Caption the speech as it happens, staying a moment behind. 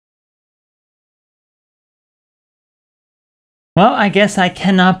Well, I guess I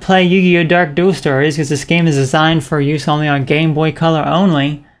cannot play Yu-Gi-Oh! Dark Duel Stories because this game is designed for use only on Game Boy Color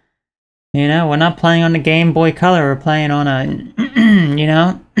only. You know, we're not playing on the Game Boy Color, we're playing on a, you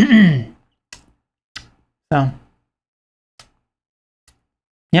know? So.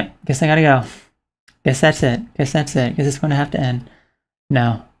 Yep, guess I gotta go. Guess that's it. Guess it's gonna have to end.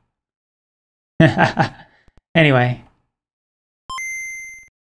 No. Anyway.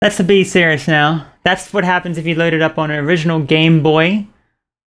 Let's be serious now. That's what happens if you load it up on an original Game Boy.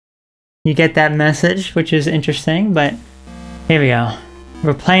 You get that message, which is interesting, but here we go.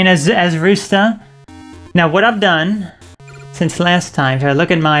 We're playing as Roosta. Now what I've done since last time, if I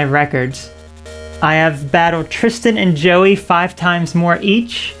look at my records, I have battled Tristan and Joey 5 times more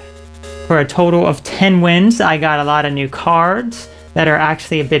each for a total of 10 wins. I got a lot of new cards that are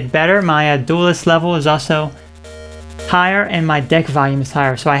actually a bit better. My duelist level is also higher and my deck volume is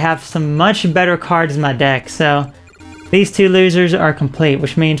higher, so I have some much better cards in my deck. So these 2 losers are complete,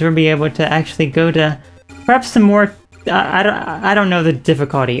 which means we'll be able to actually go to perhaps some more. I don't know the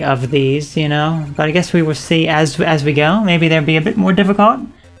difficulty of these, you know, but I guess we will see as we go. Maybe they'll be a bit more difficult,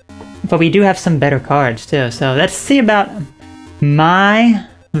 but we do have some better cards too. So let's see about Mai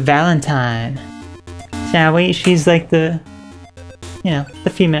Valentine, shall we? She's like the, you know,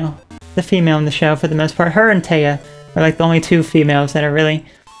 the female in the show for the most part. Her and Taya are like the only 2 females that are really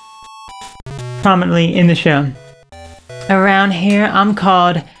prominently in the show. Around here, I'm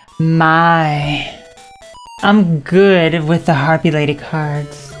called Mai. I'm good with the Harpie Lady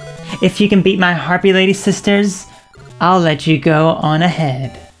cards. If you can beat my Harpie Lady sisters, I'll let you go on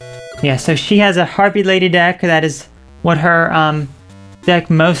ahead. Yeah, so she has a Harpie Lady deck. That is what her deck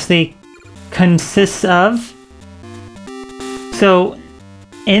mostly consists of. So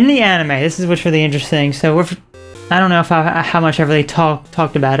in the anime, this is what's really interesting. So I don't know if how much I really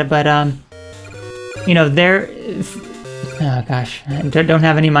talked about it, but you know, oh gosh, I don't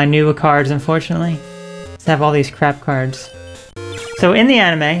have any of my newer cards, unfortunately. Just have all these crap cards. So in the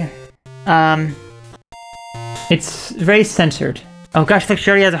anime, it's very censored. Oh gosh, look, she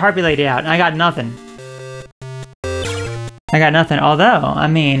already has a Harpie Lady out, and I got nothing. Although, I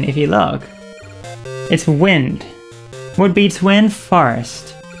mean, if you look, it's wind. What beats wind?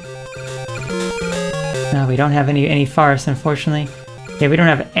 Forest. No, we don't have any forest, unfortunately. Yeah, we don't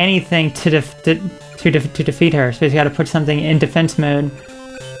have anything to defeat her, so we gotta put something in defense mode.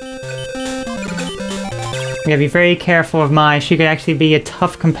 We gotta be very careful of Mai. She could actually be a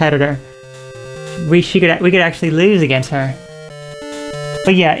tough competitor. We could actually lose against her.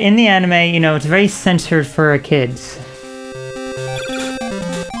 But yeah, in the anime, you know, it's very censored for kids.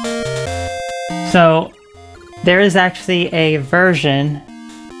 So there is actually a version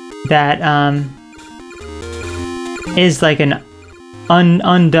that is like an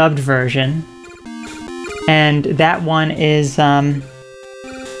undubbed version, and that one is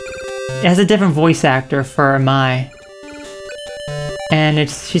it has a different voice actor for Mai, and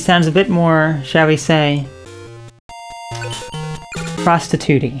she sounds a bit more, shall we say,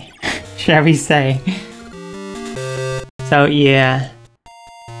 prostitute-y, shall we say. So yeah,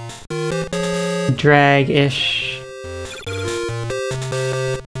 drag-ish.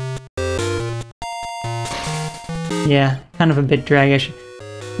 Yeah, kind of a bit drag-ish.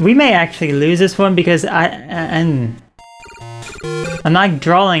 We may actually lose this one because I'm not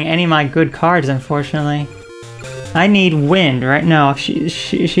drawing any of my good cards, unfortunately. I need wind right now.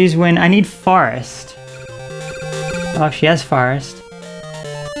 She's wind. I need forest. Oh, she has forest.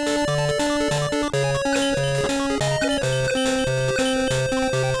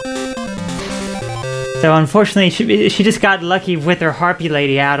 So unfortunately, she just got lucky with her Harpie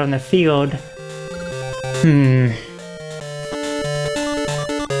Lady out on the field.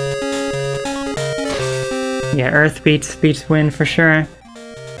 Yeah, Earth beats Wind for sure.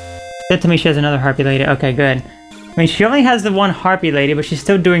 Don't tell me she has another Harpie Lady. Okay, good. I mean, she only has the one Harpie Lady, but she's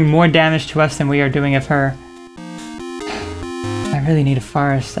still doing more damage to us than we are doing of her. I really need a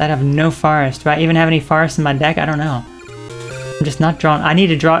forest. I have no forest. Do I even have any forest in my deck? I don't know. I'm just not drawing. I need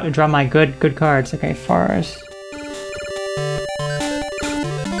to draw my good cards. Okay, forest.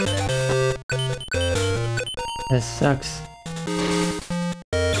 This sucks.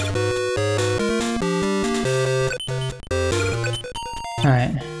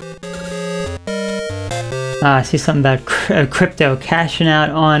 Alright. I see something about crypto. Cashing out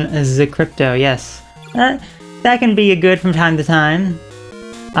on the crypto, yes. That can be good from time to time.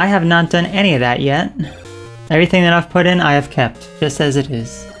 I have not done any of that yet. Everything that I've put in, I have kept, just as it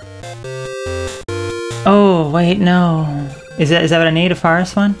is. Oh, wait, no. Is that what I need, a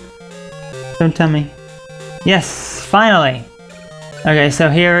forest one? Don't tell me. Yes, finally! Okay, so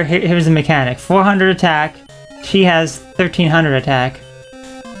here's the mechanic. 400 attack, She has 1300 attack.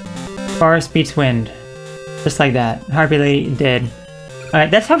 Forest beats wind. Just like that. Harpie Lady did.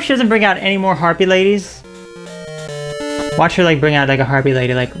 Alright, let's hope she doesn't bring out any more Harpie Ladies. Watch her like bring out like a Harpie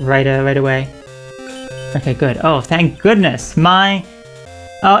Lady like right away. Okay, good. Oh, thank goodness. My...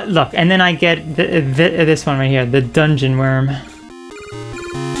 Oh, look, and then I get this one right here, the Dungeon Worm.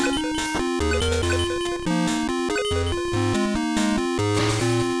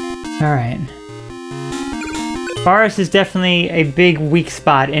 Alright. Forest is definitely a big weak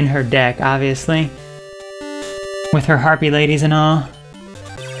spot in her deck, obviously. With her Harpie Ladies and all.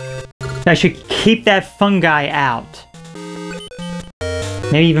 I should keep that fungi out.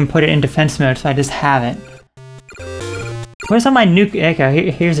 Maybe even put it in defense mode so I just have it. Where's all my new...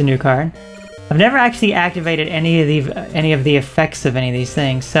 Okay, here's a new card. I've never actually activated any of the effects of any of these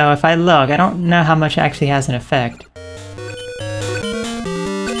things, so if I look, I don't know how much actually has an effect.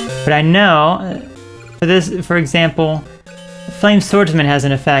 But I know, for this, for example, Flame Swordsman has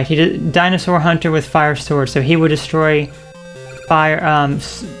an effect. He did Dinosaur Hunter with Fire Sword, so he would destroy fire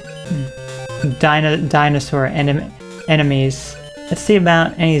dinosaur enemies. Let's see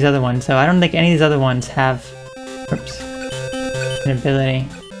about any of these other ones. So I don't think any of these other ones have, oops, an ability.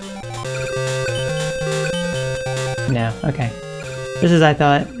 No, okay. Just as I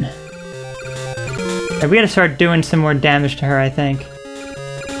thought. We gotta start doing some more damage to her, I think.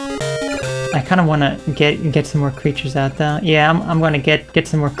 I kind of want to get some more creatures out though. Yeah, I'm gonna get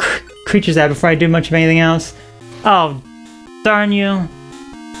some more creatures out before I do much of anything else. Oh, darn you!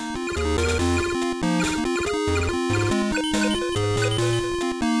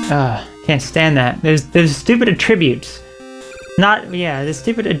 Can't stand that. There's stupid attributes. Not, yeah, the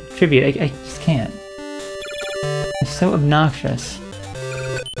stupid attribute. I just can't. It's so obnoxious.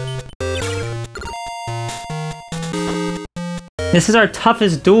 This is our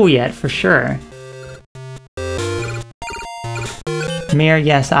toughest duel yet, for sure. Mir,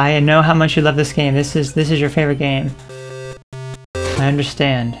 yes, I know how much you love this game. This is your favorite game. I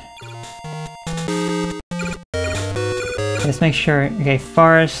understand. Let's make sure. Okay,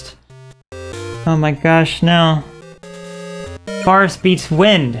 Forest. Oh my gosh, no. Forest beats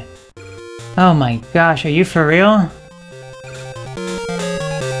wind. Oh my gosh, are you for real?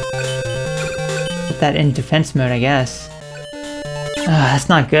 Put that in defense mode, I guess. That's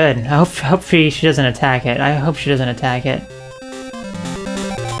not good. I hope she doesn't attack it. I hope she doesn't attack it.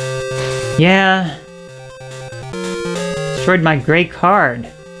 Yeah. Destroyed my great card.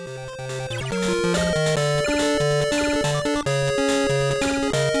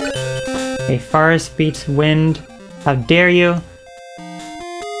 Okay, Forest beats wind. How dare you?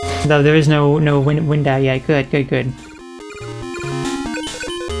 Though there is no wind out yet. Good.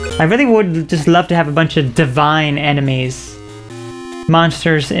 I really would just love to have a bunch of divine enemies.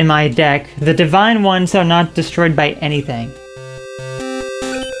 Monsters in my deck. The divine ones are not destroyed by anything.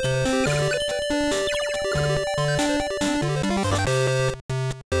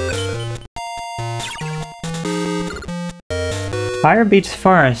 Fire beats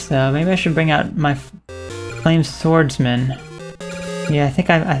forest though. Maybe I should bring out my Flame Swordsman. Yeah, I think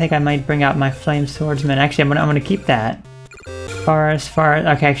I might bring out my Flame Swordsman. Actually, I'm gonna keep that. Forest.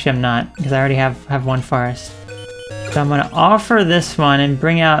 Okay, actually I'm not, because I already have one forest. So I'm gonna offer this one and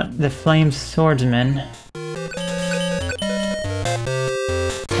bring out the Flame Swordsman.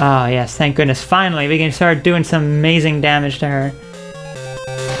 Oh yes, thank goodness. Finally, we can start doing some amazing damage to her.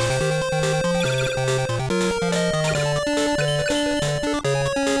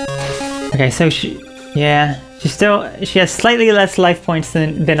 Okay, so she has slightly less life points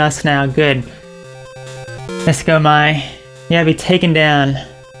than us now. Good. Let's go, Mai. Yeah, be taken down.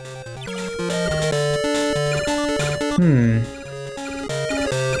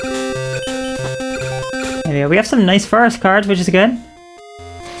 Anyway, we have some nice forest cards, which is good.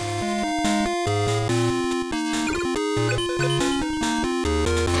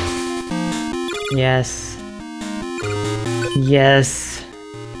 Yes. Yes.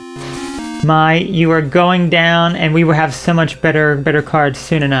 Mai, you are going down, and we will have so much better cards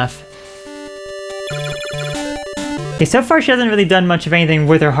soon enough. Okay, so far she hasn't really done much of anything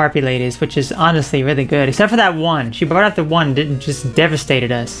with her Harpie Ladies, which is honestly really good. Except for that one. She brought out the one that just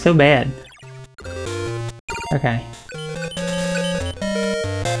devastated us. So bad. Okay.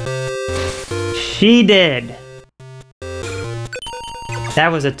 She did! That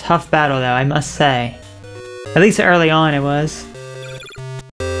was a tough battle though, I must say. At least early on it was.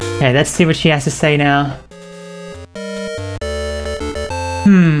 Okay, let's see what she has to say now.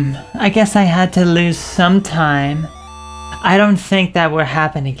 I guess I had to lose some time. I don't think that will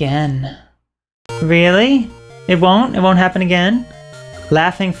happen again. Really? It won't? It won't happen again?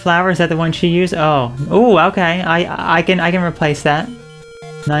 Laughing Flower, is that the one she used? Oh. Ooh, okay. I can replace that.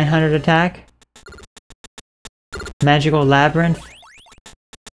 900 attack. Magical Labyrinth.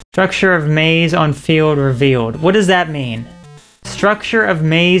 Structure of maze on field revealed. What does that mean? Structure of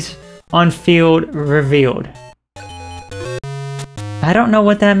maze on field revealed. I don't know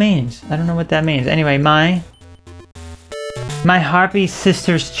what that means. I don't know what that means. Anyway, my Harpie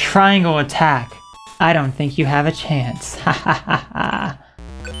sister's triangle attack. I don't think you have a chance. Ha ha ha ha.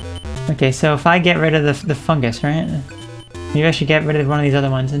 Okay, so if I get rid of the fungus, right? Maybe I should get rid of one of these other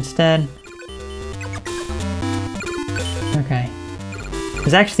ones instead. Okay.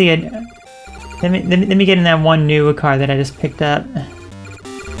 There's actually a... Let me get in that one new card that I just picked up.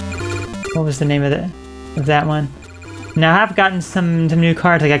 What was the name of that one? Now, I have gotten some new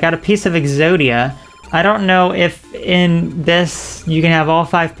cards. Like, I got a piece of Exodia. I don't know if in this you can have all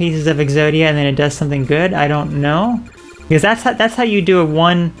 5 pieces of Exodia and then it does something good. I don't know. Because that's how you do a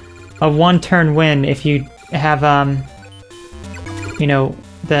one-turn win if you have, you know,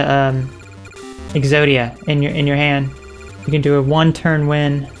 the, Exodia in your hand. You can do a one-turn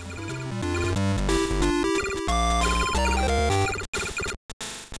win.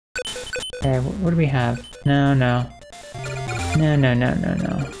 Okay, what do we have? No. No.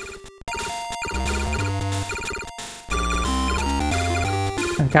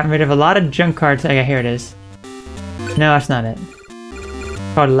 I've gotten rid of a lot of junk cards. Okay, here it is. No, that's not it.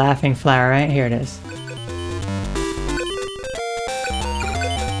 It's called Laughing Flower, right? Here it is.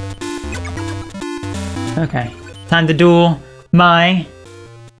 Okay. Time to duel Mai.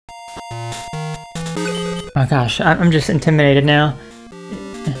 Oh gosh, I'm just intimidated now.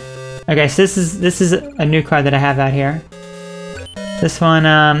 Okay, so this is a new card that I have out here. This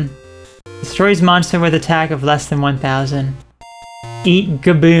one, destroys monster with attack of less than 1,000. Eat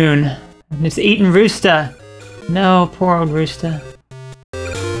Gaboon. It's eating Rooster. No, poor old Rooster.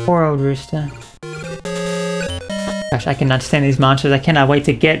 Poor old Rooster. Gosh, I cannot stand these monsters. I cannot wait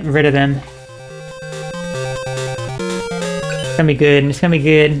to get rid of them. It's gonna be good. It's gonna be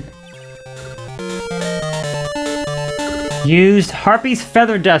good. Used Harpie's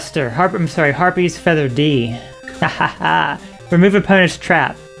Feather Duster. Harpie's Feather D. Ha ha ha. Remove opponent's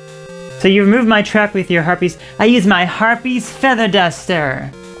trap. So you remove my trap with your Harpie's... I use my Harpie's Feather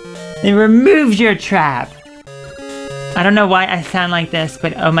Duster. It removes your trap. I don't know why I sound like this,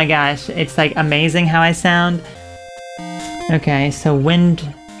 but oh my gosh, it's like amazing how I sound. Okay, so wind...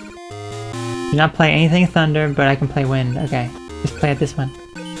 Do not play anything thunder, but I can play wind. Okay, just play at this one.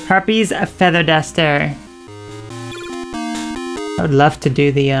 Harpie's Feather Duster. I would love to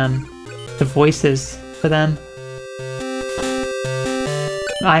do the voices for them.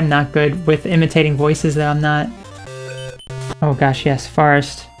 I'm not good with imitating voices, though. I'm not. Oh gosh, yes,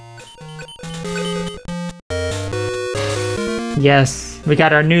 forest. Yes, we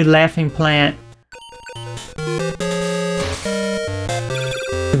got our new laughing plant.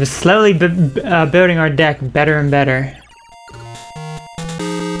 We're slowly building our deck better and better.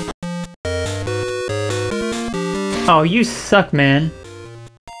 Oh, you suck, man.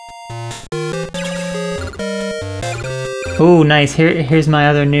 Ooh, nice. Here's my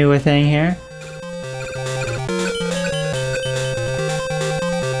other new thing here.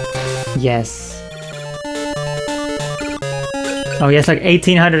 Yes. Oh, yes, like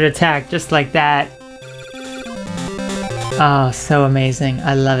 1800 attack, just like that. Oh, so amazing.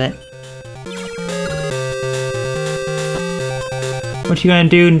 I love it. What you gonna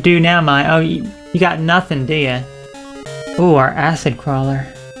do now, Mai? Oh, you got nothing, do ya? Ooh, our acid crawler.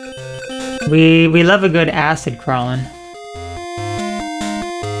 We love a good acid crawling.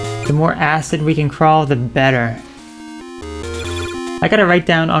 The more acid we can crawl, the better. I gotta write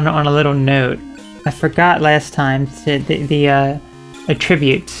down on a little note. I forgot last time the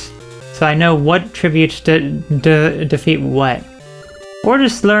attributes, so I know what tributes defeat what. Or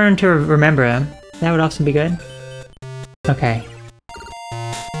just learn to remember them. That would also be good. Okay.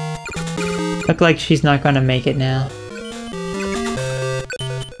 Look like she's not gonna make it now.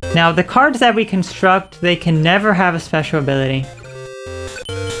 Now, the cards that we construct, they can never have a special ability.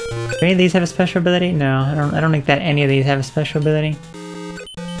 Do any of these have a special ability? No, I don't think that any of these have a special ability.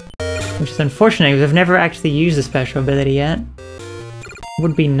 Which is unfortunate, because I've never actually used a special ability yet.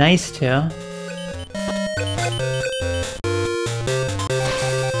 Would be nice to.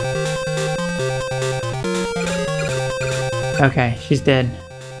 Okay, she's dead.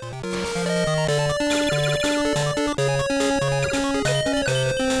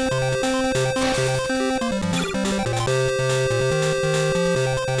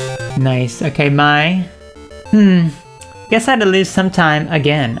 Nice. Okay, Mai. Guess I had to lose some time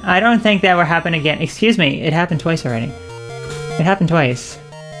again. I don't think that will happen again. Excuse me, it happened twice already. It happened twice.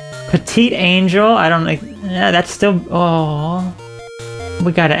 Petite Angel, I don't like... Yeah, that's still... Oh...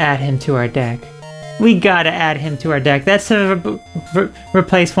 We gotta add him to our deck. We gotta add him to our deck. That's to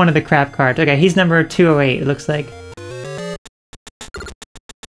replace one of the crap cards. Okay, he's number 208, it looks like.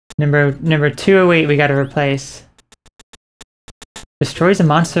 Number 208 we gotta replace. Destroys a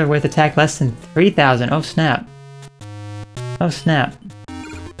monster with attack less than 3,000. Oh snap. Oh snap.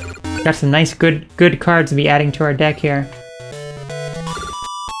 Got some nice good cards to be adding to our deck here.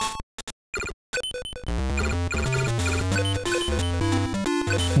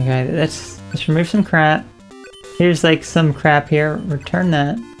 Okay, let's remove some crap. Here's like some crap here. Return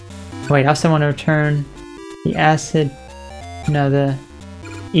that. Wait, I also want to return the acid. No, the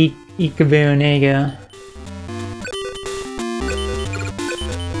Ikaboon. There you go.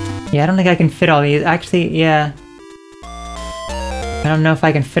 Yeah, I don't think I can fit all these. Actually, yeah. I don't know if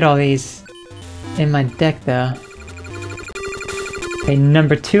I can fit all these in my deck though. Okay,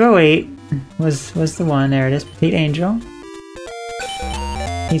 number 208 was the one. There it is, Petite Angel.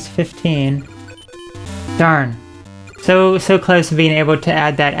 He's 15. Darn. So close to being able to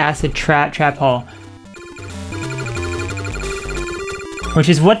add that acid trap hole. Which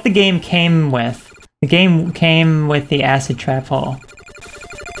is what the game came with. The game came with the acid trap hole.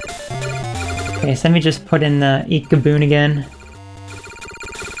 Okay, so let me just put in the Ikaboon again.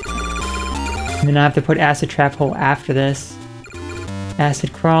 And then I have to put acid trap hole after this.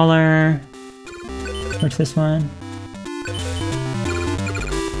 Acid crawler. What's this one?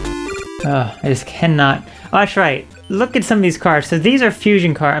 Oh, I just cannot. Oh, that's right. Look at some of these cards. So these are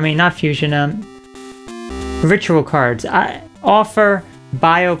fusion cards. I mean, not fusion. Ritual cards. I offer,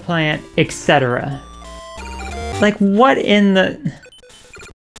 bioplant, etc. Like, what in the...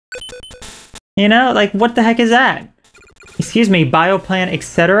 You know, like, what the heck is that? Excuse me, bioplant,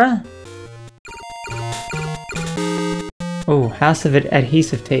 etc. Oh, House of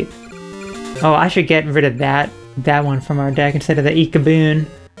Adhesive Tape. Oh, I should get rid of that one from our deck instead of the Ikaboon.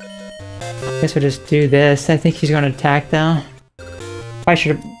 Guess we'll just do this. I think he's gonna attack though. I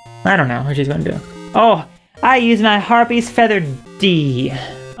should have... I don't know what she's gonna do. Oh! I used my Harpie's Feather D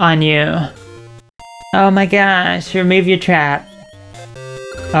on you. Oh my gosh, remove your trap.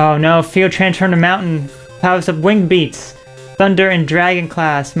 Oh no, field transform to mountain. Powers up winged beats. Thunder and dragon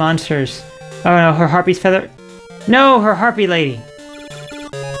class monsters. Oh no, her Harpie's Feather... No, her Harpie Lady.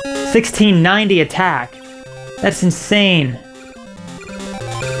 1690 attack. That's insane.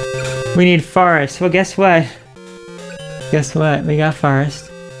 We need Forest. Well, guess what? Guess what? We got Forest.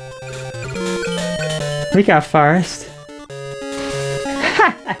 We got Forest.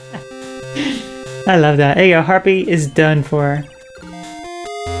 I love that. There you go. Harpie is done for.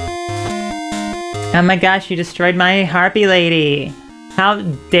 Oh my gosh, you destroyed my Harpie Lady. How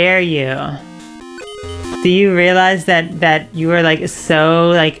dare you? Do you realize that you were like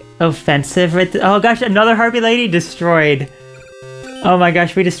so like offensive with oh gosh, another Harpie Lady destroyed. Oh my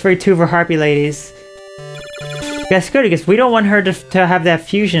gosh, we destroyed 2 of her Harpie Ladies. That's good because we don't want her to have that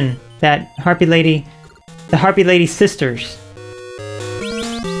fusion, that Harpie Lady, the Harpie Lady sisters.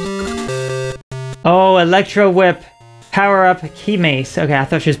 Oh, Electro Whip, power up Key Mace. Okay, I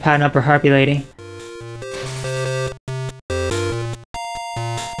thought she was powering up her Harpie Lady.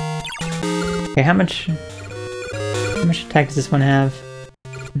 Okay, how much attack does this one have?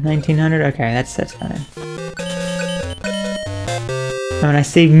 1900? Okay, that's fine. Oh, and I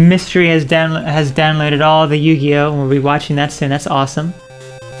see Mystery has downloaded all the Yu-Gi-Oh! And we'll be watching that soon. That's awesome.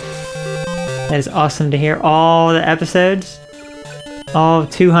 That is awesome to hear all the episodes. All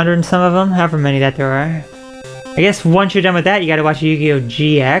 200 and some of them, however many that there are. I guess once you're done with that, you gotta watch Yu-Gi-Oh!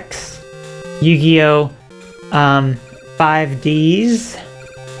 GX. Yu-Gi-Oh! 5Ds.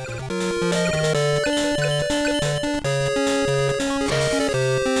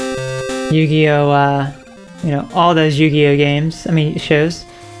 Yu-Gi-Oh! You know, all those Yu-Gi-Oh! Games. I mean, shows.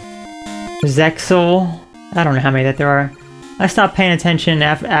 Zexal. I don't know how many that there are. I stopped paying attention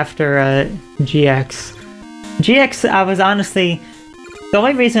after GX. GX, I was honestly... The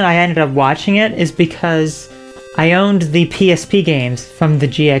only reason I ended up watching it is because I owned the PSP games from the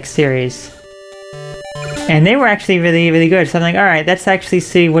GX series. And they were actually really, really good. So I'm like, alright, let's actually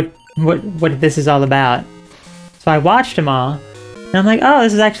see what this is all about. So I watched them all. And I'm like, oh,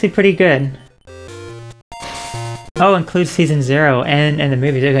 this is actually pretty good. Oh, includes Season 0 and the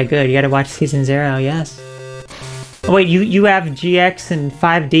movies. Okay, good. You gotta watch Season 0, yes. Oh, wait, you have GX and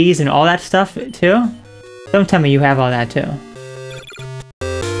 5Ds and all that stuff, too? Don't tell me you have all that, too.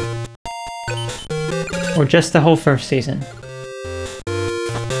 Or just the whole first season.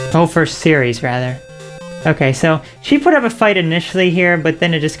 The whole first series, rather. Okay, so she put up a fight initially here, but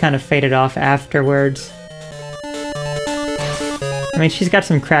then it just kind of faded off afterwards. I mean, she's got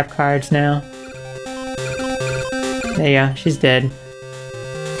some crap cards now. There you go, she's dead.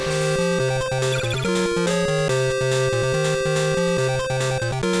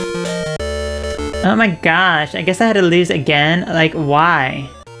 Oh my gosh, I guess I had to lose again? Like, why?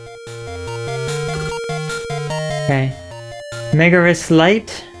 Okay. Megaris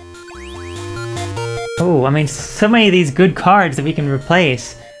Light. Oh, I mean, so many of these good cards that we can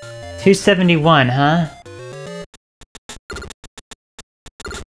replace. 271, huh?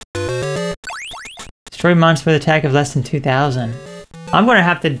 Destroy monster with attack of less than 2,000. I'm gonna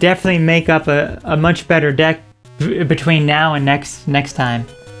have to definitely make up a much better deck between now and next time.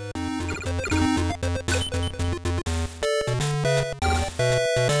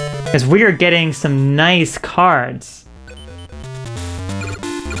 Because we are getting some nice cards.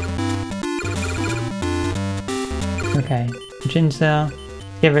 Okay, Jinzo.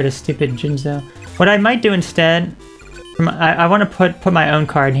 Get rid of stupid Jinzo. What I might do instead, I want to put my own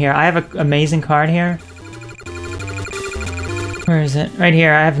card here. I have an amazing card here. Where is it? Right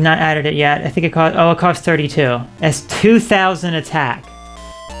here. I have not added it yet. I think it costs, oh, it costs 32. It's 2,000 attack.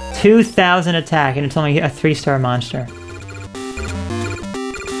 2,000 attack, and it's only a 3-star monster.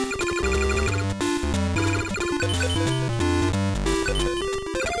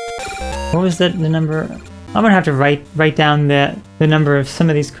 What was the number? I'm gonna have to write down the number of some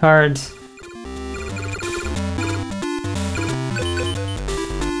of these cards.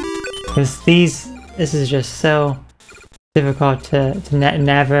 Because this is just so difficult to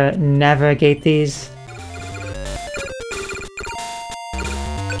navigate these.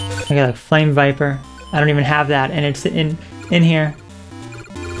 I got like Flame Viper. I don't even have that, and it's in here.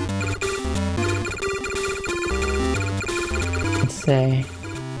 Let's say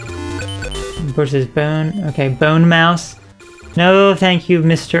versus Bone. Okay, Bone Mouse. No, thank you,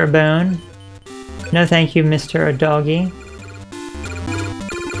 Mr. Bone. No, thank you, Mr. Doggy.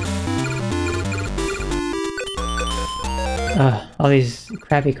 Ugh, all these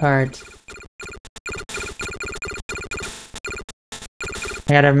crappy cards.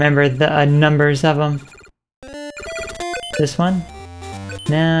 I gotta remember the numbers of them. This one?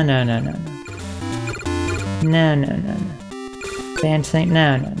 No, no, no, no, no. No, no, no, no. Dancing?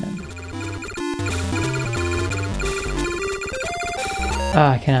 No, no, no, no. Oh,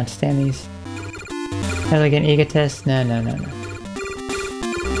 I cannot stand these. Elegant Egotist? No, no, no, no.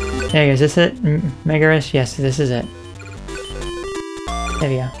 There you go. Is this it? Megaris? Yes, this is it. There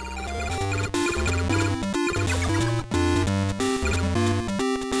we go.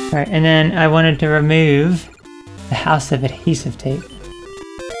 Alright, and then I wanted to remove the House of Adhesive Tape.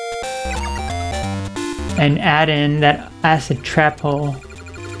 And add in that Acid Trap Hole.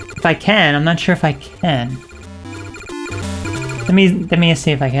 If I can, I'm not sure if I can. Let me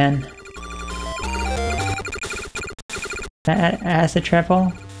see if I can. Acid Trap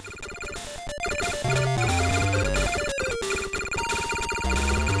Hole?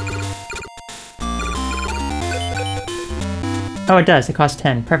 Oh, it does. It costs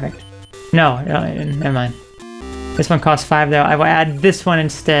 10. Perfect. No, never mind. This one costs 5 though. I will add this one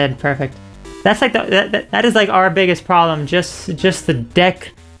instead. Perfect. That's like that is like our biggest problem. Just the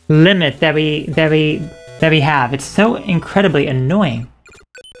deck limit that we have. It's so incredibly annoying.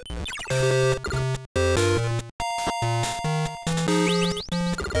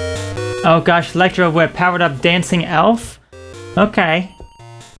 Oh gosh, Electro Whip powered up Dancing Elf. Okay.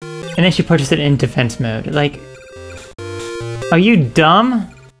 And then she pushes it in defense mode. Like, are you dumb?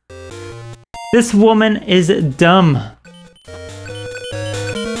 This woman is dumb.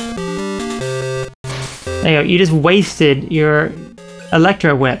 There you go, you just wasted your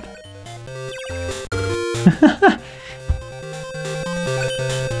Electro Whip.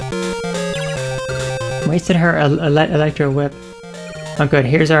 Wasted her Electro Whip. Oh good,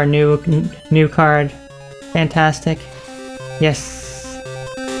 here's our new card. Fantastic. Yes.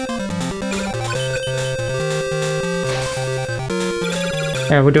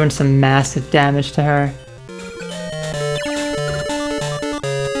 Alright, we're doing some massive damage to her.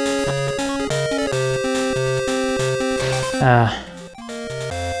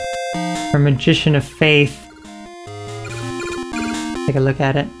 Her Magician of Faith. Take a look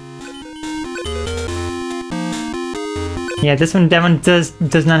at it. Yeah, that one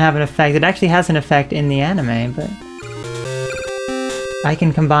does not have an effect. It actually has an effect in the anime, but I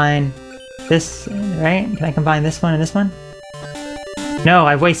can combine this, right? Can I combine this one and this one? No,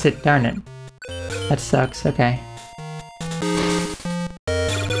 I wasted. Darn it. That sucks. Okay.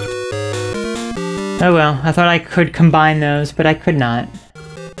 Oh well, I thought I could combine those, but I could not.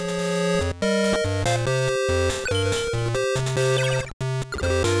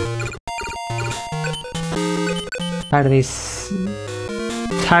 Part of these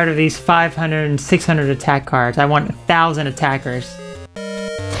tired of these 500 and 600 attack cards. I want 1,000 attackers.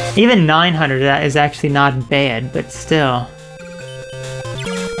 Even 900 that is actually not bad, but still.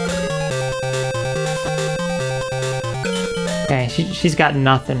 Okay, she's got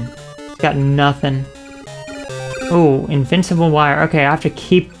nothing. She's got nothing. Oh, invincible wire. Okay, I have to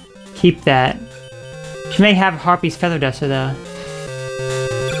keep that. She may have Harpie's Feather Duster though.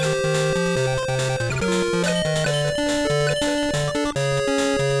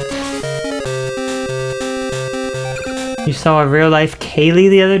 You saw a real-life Kaylee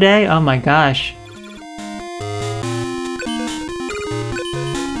the other day? Oh my gosh.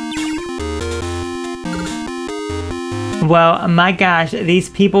 Well, my gosh, these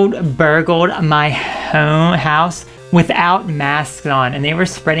people burgled my house without masks on, and they were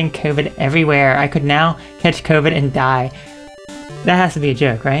spreading COVID everywhere. I could now catch COVID and die. That has to be a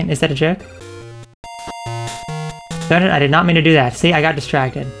joke, right? Is that a joke? I did not mean to do that. See, I got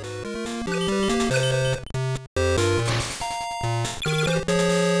distracted.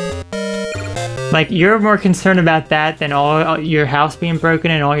 Like, you're more concerned about that than all your house being broken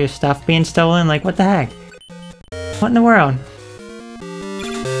and all your stuff being stolen? Like, what the heck? What in the world?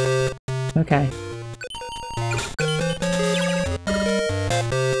 Okay.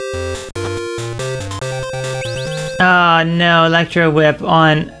 Oh no, Electro Whip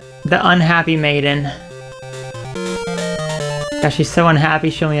on the unhappy maiden. Gosh, she's so unhappy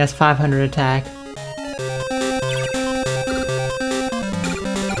she only has 500 attack.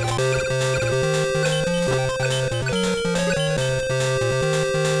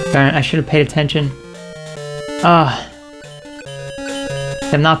 Darn it, I should have paid attention. Oh.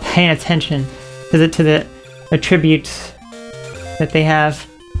 I'm not paying attention to the attributes that they have.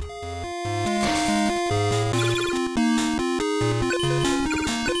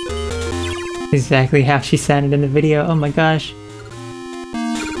 Exactly how she sounded in the video. Oh my gosh.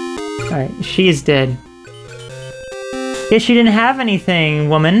 Alright, she is dead. Guess she didn't have anything,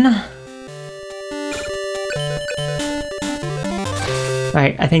 woman.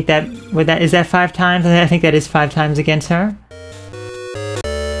 Alright, I think that... is that 5 times? I think that is 5 times against her.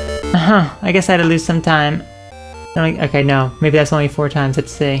 Uh-huh, I guess I had to lose some time. Okay, no. Maybe that's only 4 times.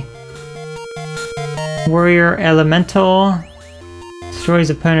 Let's see. Warrior Elemental. Destroys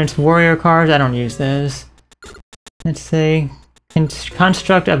opponent's warrior cards. I don't use those. Let's see.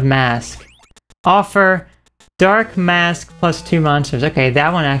 Construct of Mask. Offer Dark Mask plus 2 monsters. Okay,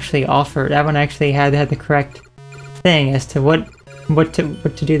 that one actually offered. That one actually had the correct thing as to what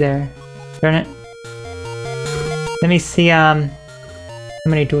to do there. Darn it. Let me see how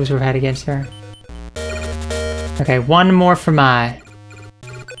many duels we've had against her. Okay, one more for Mai.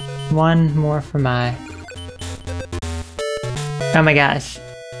 One more for Mai. Oh my gosh.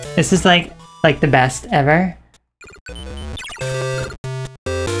 This is like the best ever.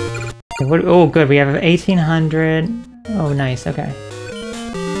 Oh good, we have 1800. Oh nice, okay.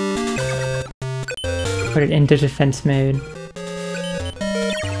 Put it into defense mode.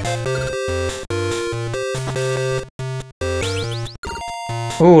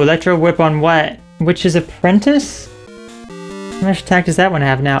 Oh, Electro Whip on what? Witch's Apprentice? How much attack does that one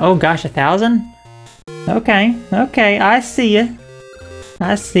have now? Oh gosh, 1,000? Okay, okay, I see ya.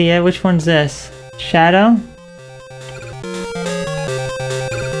 I see ya. Which one's this? Shadow?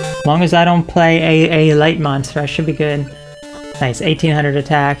 As long as I don't play a light monster, I should be good. Nice, 1800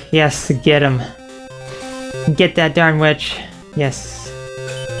 attack. Yes, get him. Get that darn witch. Yes.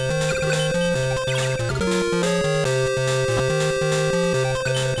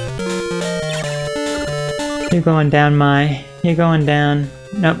 You're going down, Mai. You're going down.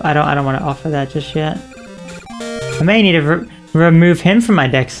 Nope, I don't want to offer that just yet. I may need to remove him from my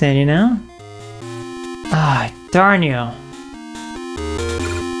deck soon, you know? Ah, darn you.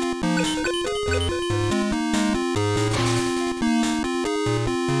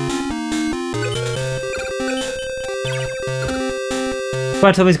 But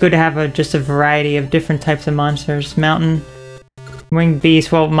it's always good to have just a variety of different types of monsters. Mountain, winged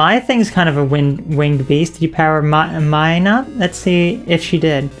beast. Well, my thing's kind of a winged beast. Did you power mine up? Let's see if she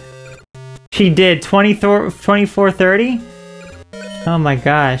did. She did. 2430? Oh my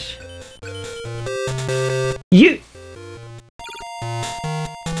gosh. You...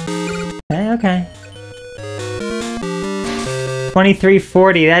 Okay.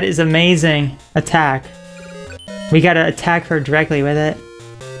 2340. That is amazing. Attack. We gotta attack her directly with it.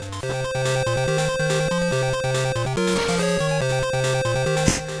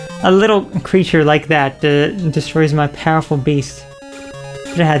 A little creature like that destroys my powerful beast.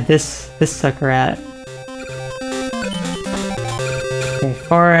 Should have had this sucker at. Okay,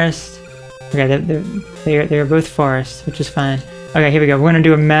 forest. Okay, they're both forests, which is fine. Okay, here we go. We're gonna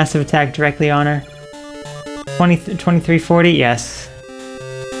do a massive attack directly on her. 2340, yes.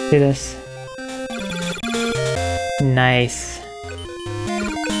 Do this. Nice.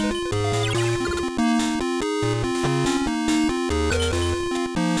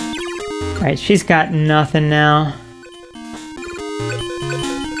 Alright, she's got nothing now.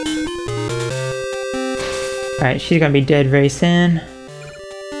 Alright, she's gonna be dead very soon.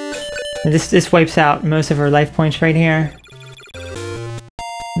 This wipes out most of her life points right here.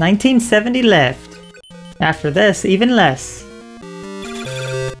 1970 left. After this, even less.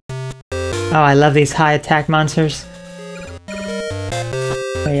 Oh, I love these high attack monsters.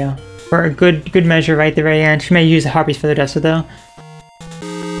 There you go. For a good measure right at the very end. She may use the Harpies for the Duster though.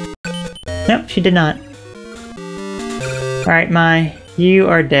 Nope, she did not. Alright, Mai, you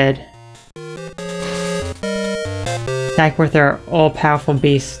are dead. Attack with our all-powerful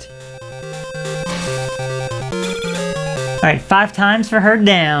beast. Alright, 5 times for her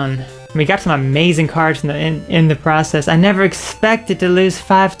down. We got some amazing cards in the process. I never expected to lose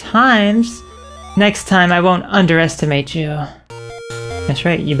 5 times. Next time I won't underestimate you. That's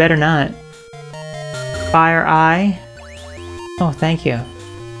right, you better not. Fire Eye. Oh, thank you.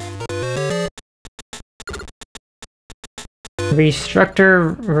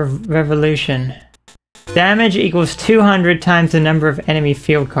 Restructure Revolution. Damage equals 200 times the number of enemy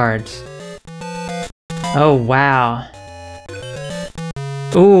field cards. Oh, wow.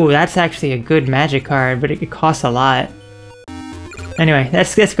 Ooh, that's actually a good magic card, but it costs a lot. Anyway,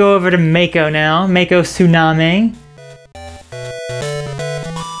 let's go over to Mako now. Mako Tsunami.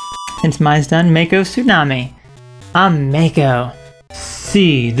 Since mine's done, Mako Tsunami. I'm Mako.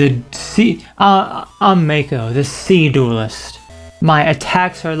 I'm Mako, the sea duelist. My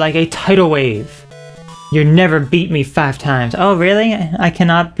attacks are like a tidal wave. You never beat me 5 times. Oh, really? I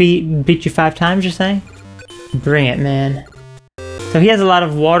cannot beat you 5 times, you're saying? Bring it, man. So he has a lot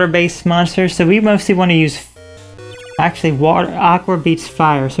of water-based monsters, so we mostly want to use... Actually, Aqua beats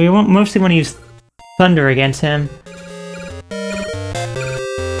fire, so we mostly want to use Thunder against him.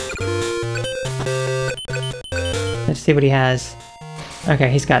 Let's see what he has. Okay,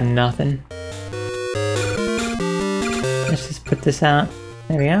 he's got nothing. Let's just put this out.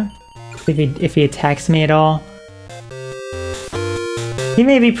 There we go. If he attacks me at all. He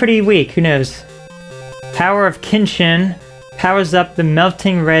may be pretty weak, who knows. Power of Kenshin powers up the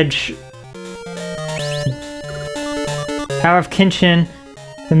melting red... Power of Kenshin,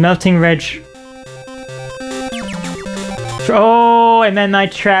 the melting red... Oh, I meant my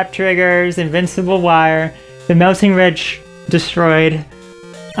trap triggers, invincible wire, the melting red destroyed.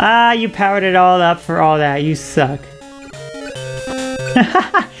 Ah, you powered it all up for all that, you suck.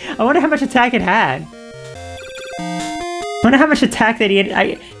 I wonder how much attack it had. I wonder how much attack that he had.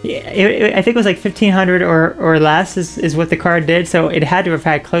 I think it was like 1500 or less is what the card did, so it had to have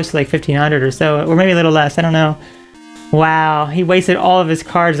had close to like 1500 or so, or maybe a little less, I don't know. Wow, he wasted all of his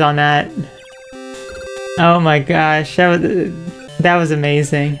cards on that. Oh my gosh, that was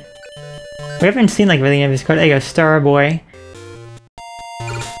amazing. We haven't seen like really any of his cards. There you go, SameBoy.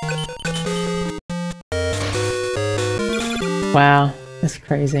 Wow, that's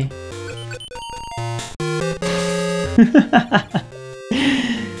crazy.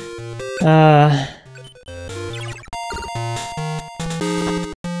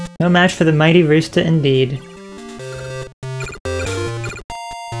 No match for the mighty Rooster indeed.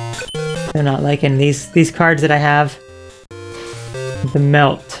 I'm not liking these cards that I have. The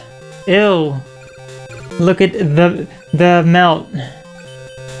melt. Ew! Look at the melt.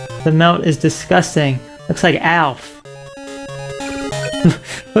 The melt is disgusting. Looks like Alf.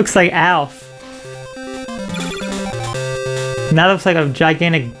 Looks like Alf. Now looks like a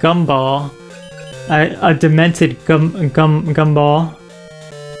gigantic gumball. A demented gumball.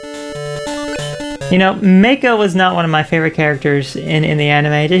 You know, Mako was not one of my favorite characters in the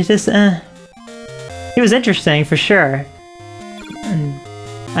anime. It's just, he was interesting for sure.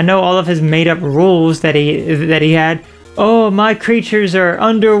 I know all of his made-up rules that he had. Oh, my creatures are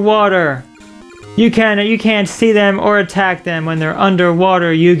underwater. You can't see them or attack them when they're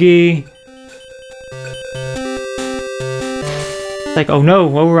underwater, Yugi. It's like, oh no,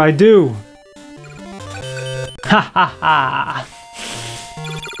 what will I do? Ha ha ha!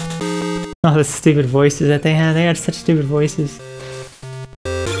 All the stupid voices that they had such stupid voices.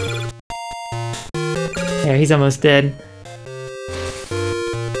 Yeah, he's almost dead.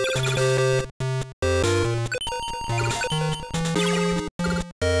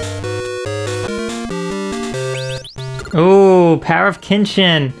 Ooh, Power of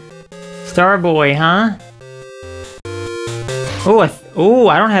Kenshin. SameBoy, huh? Ooh,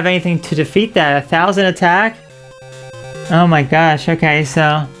 I don't have anything to defeat that. 1000 attack? Oh my gosh, okay,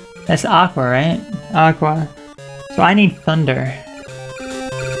 so that's Aqua, right? Aqua. So I need Thunder.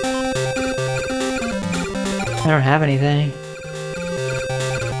 I don't have anything.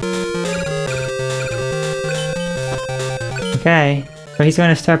 Okay, so he's going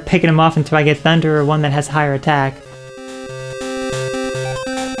to start picking them off until I get Thunder or one that has higher attack.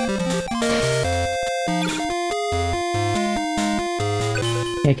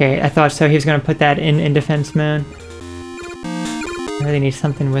 Okay, I thought so. He was going to put that in defense mode. I really need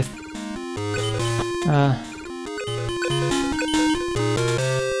something with...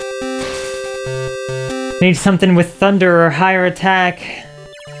 Need something with Thunder or higher attack.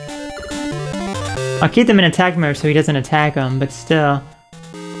 I'll keep them in attack mode so he doesn't attack them, but still.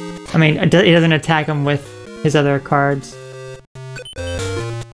 I mean, he doesn't attack them with his other cards.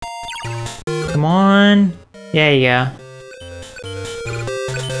 Come on. There you go.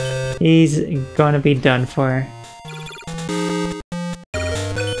 He's gonna be done for.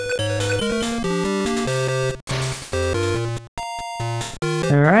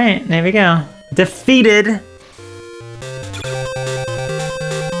 Alright, there we go. Defeated!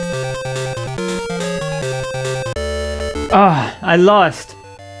 Oh, I lost.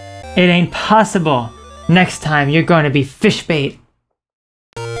 It ain't possible. Next time you're going to be fish bait.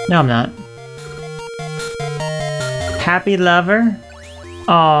 No, I'm not. Happy Lover?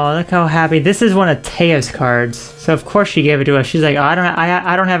 Oh, look how happy. This is one of Teo's cards. So of course she gave it to us. She's like, oh, I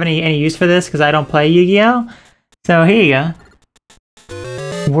don't have any use for this because I don't play Yu-Gi-Oh! So here you go.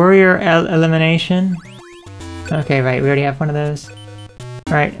 Warrior Elimination. Okay, right, we already have one of those.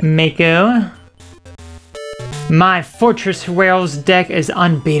 Alright, Mako. My Fortress Rails deck is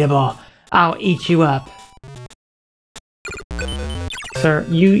unbeatable. I'll eat you up. Sir,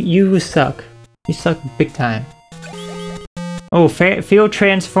 you suck. You suck big time. Oh, Field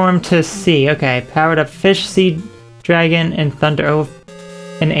Transform to Sea. Okay, powered up Fish, Sea Dragon, and Thunder. Oh,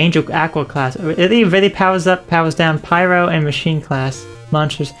 an Angel Aqua class. It really powers up, powers down Pyro and Machine class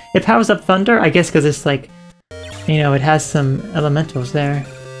monsters. It powers up Thunder, I guess because it's like, you know, it has some elementals there.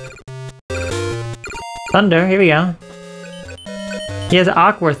 Thunder, here we go. He has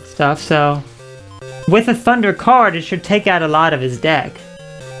Aqua stuff, so with a Thunder card, it should take out a lot of his deck.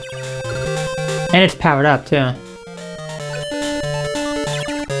 And it's powered up, too.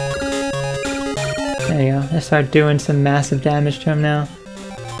 There you go. Let's start doing some massive damage to him now.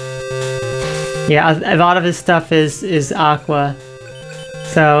 Yeah, a lot of his stuff is Aqua.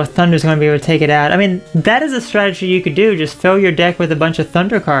 So Thunder's going to be able to take it out. I mean, that is a strategy you could do. Just fill your deck with a bunch of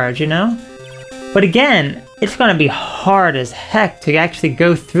Thunder cards, you know? But again, it's going to be hard as heck to actually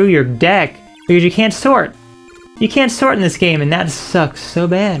go through your deck because you can't sort. You can't sort in this game, and that sucks so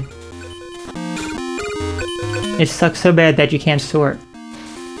bad. It sucks so bad that you can't sort.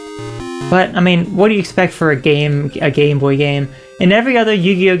 But, I mean, what do you expect for a Game Boy game? In every other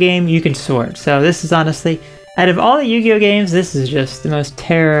Yu-Gi-Oh game, you can sort. So this is honestly, out of all the Yu-Gi-Oh games, this is just the most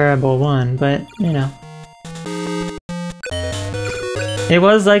terrible one. But, you know. It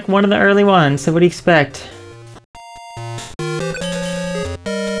was like one of the early ones, so what do you expect?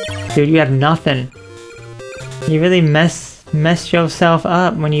 Dude, you have nothing. You really mess yourself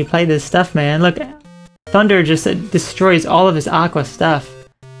up when you play this stuff, man. Look, Thunder just destroys all of his Aqua stuff.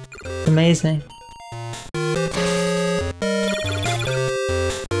 It's amazing.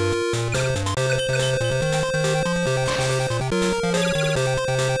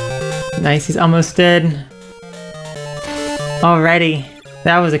 Nice, he's almost dead. Alrighty.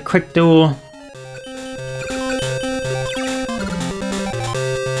 That was a quick duel.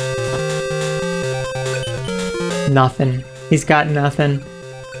 Nothing. He's got nothing.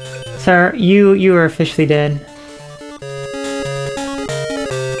 Sir, you are officially dead.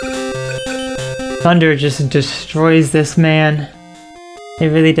 Thunder just destroys this man. It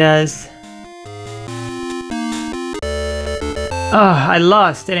really does. Oh, I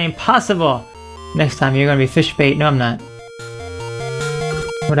lost. It ain't possible. Next time you're gonna be fish bait. No, I'm not.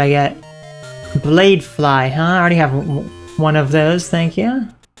 What'd I get? Blade Fly, huh? I already have one of those, thank you.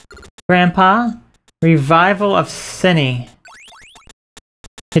 Grandpa? Revival of Seni.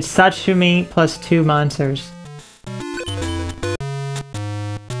 It's Satsumi plus 2 monsters. You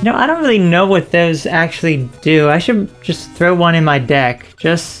know, I don't really know what those actually do. I should just throw one in my deck,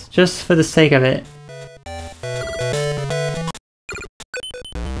 just for the sake of it.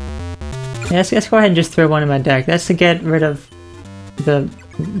 Yeah, let's go ahead and just throw one in my deck. That's to get rid of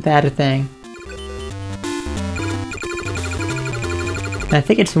that thing. I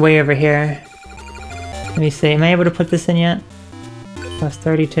think it's way over here. Let me see, am I able to put this in yet? Plus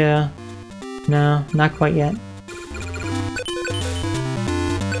 32. No, not quite yet.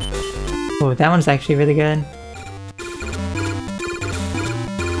 Oh, that one's actually really good.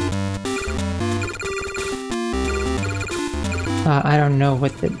 I don't know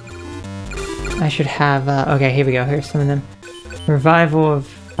what the... I should have... okay, here we go. Here's some of them. Revival of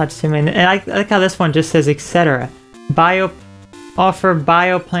Hatsumi. And I like how this one just says etc. Offer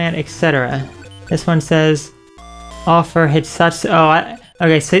bioplant, etc. This one says offer Hitsatsu. Oh,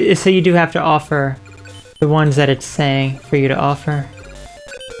 okay, so you do have to offer the ones that it's saying for you to offer.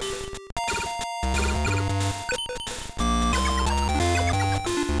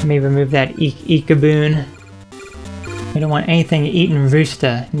 Let me remove that Ikaboon. We don't want anything eating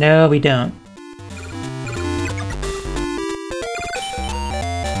Roosta. No, we don't.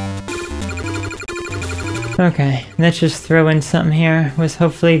 Okay, let's just throw in something here with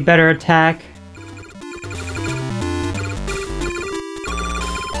hopefully better attack.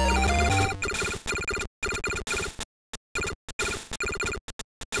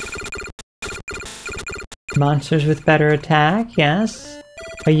 Monsters with better attack, yes.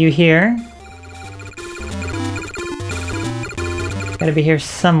 Are you here? Gotta be here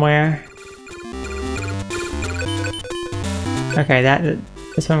somewhere. Okay,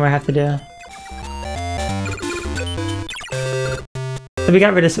 this one we'll have to do. So we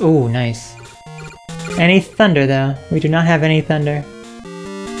got rid of this. Ooh, nice. Any thunder though? We do not have any thunder.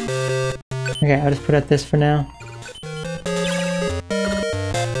 Okay, I'll just put up this for now.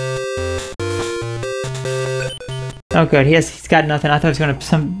 Oh good, he's got nothing. I thought he was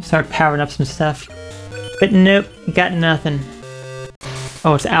gonna start powering up some stuff. But nope, got nothing.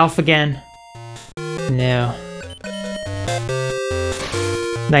 Oh, it's Alf again. No.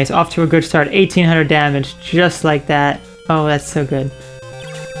 Nice, off to a good start. 1800 damage, just like that. Oh, that's so good.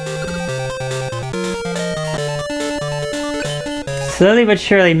 Slowly but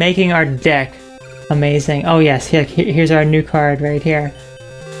surely making our deck amazing. Oh yes, here's our new card right here.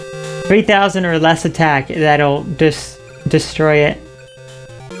 3000 or less attack, that'll just destroy it.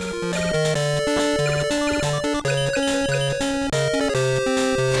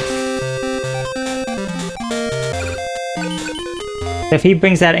 If he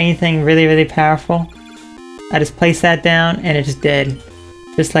brings out anything really, really powerful, I just place that down and it's dead.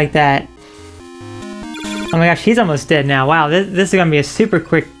 Just like that. Oh my gosh, he's almost dead now. Wow, this is gonna be a super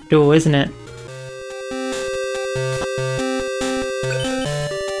quick duel, isn't it?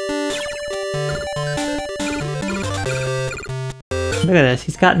 Look at this,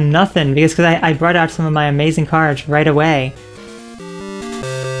 he's got nothing because I brought out some of my amazing cards right away.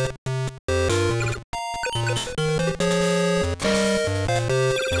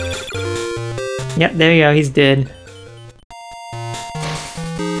 Yep, there you go, he's dead.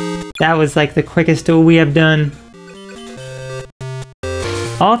 That was like the quickest duel we have done.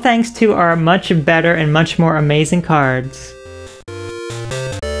 All thanks to our much better and much more amazing cards.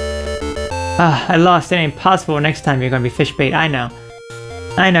 Ah, I lost. It ain't possible. Next time you're gonna be fish bait. I know.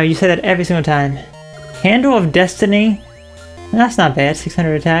 I know, you say that every single time. Candle of Destiny? That's not bad,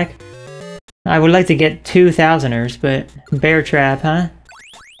 600 attack. I would like to get 2,000ers, but Bear Trap, huh?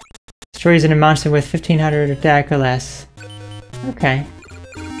 Destroys a monster with 1500 attack or less. Okay.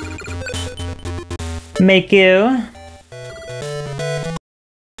 Mako.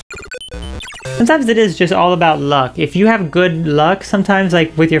 Sometimes it is just all about luck. If you have good luck, sometimes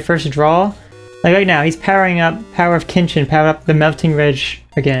like with your first draw, like right now, he's powering up Power of Kenshin, power up the Melting Ridge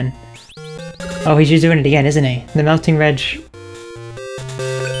again. Oh, he's just doing it again, isn't he? The Melting Ridge.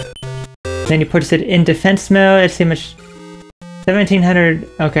 Then he puts it in defense mode. Let's see how much. 1700.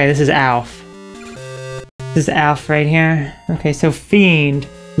 Okay, this is Alf. This is Alf right here. Okay, so Fiend.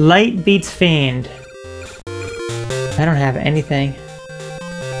 Light beats Fiend. I don't have anything.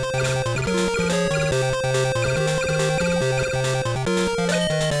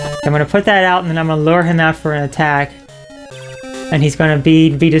 I'm gonna put that out and then I'm gonna lure him out for an attack. And he's gonna be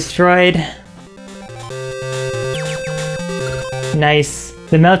destroyed. Nice.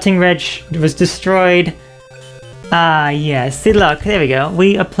 The Melting Ridge was destroyed. Ah, yes. See, look, there we go.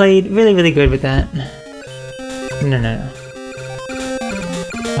 We played really, really good with that. No.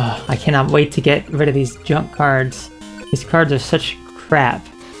 Oh, I cannot wait to get rid of these junk cards. These cards are such crap.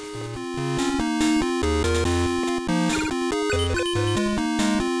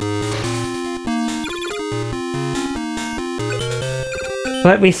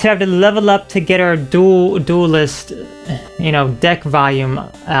 But we still have to level up to get our duelist, you know, deck volume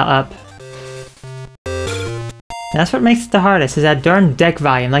up. That's what makes it the hardest, is that darn deck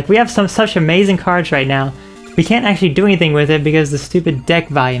volume. Like, we have such amazing cards right now. We can't actually do anything with it because the stupid deck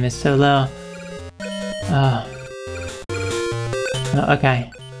volume is so low. Oh,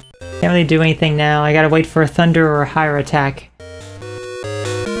 okay. Can't really do anything now. I gotta wait for a thunder or a higher attack.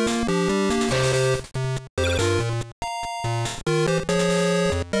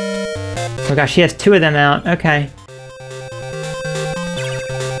 Oh gosh, she has two of them out. Okay.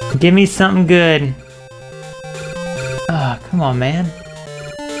 Give me something good. Oh, come on, man.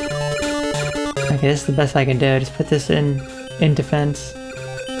 Okay, this is the best I can do. Just put this in defense.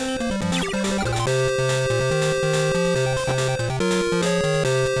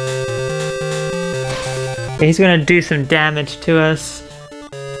 Okay, he's gonna do some damage to us.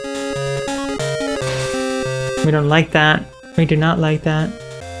 We don't like that. We do not like that.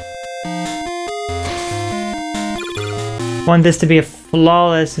 Want this to be a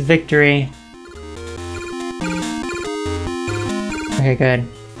flawless victory. Okay, good.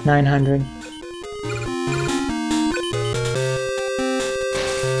 900.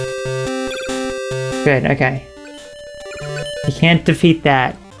 Good, okay. You can't defeat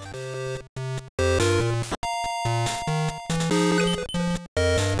that.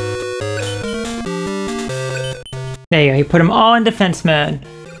 There you go, he put them all in defense mode.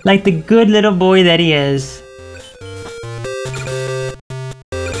 Like the good little boy that he is.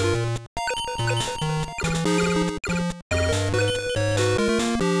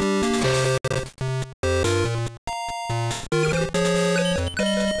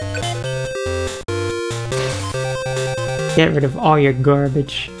 Get rid of all your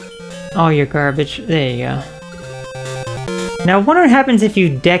garbage. All your garbage. There you go. Now, I wonder what happens if you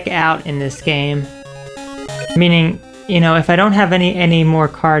deck out in this game. Meaning, you know, if I don't have any more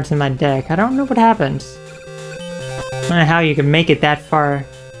cards in my deck, I don't know what happens. I don't know how you can make it that far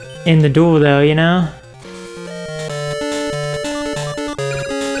in the duel, though, you know?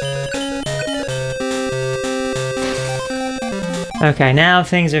 Okay, now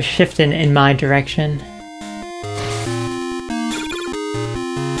things are shifting in my direction.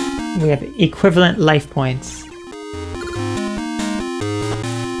 We have equivalent life points.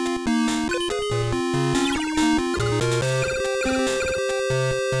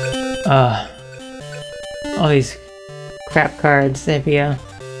 All these crap cards. There we go.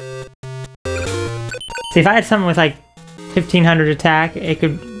 See, if I had something with like 1500 attack, it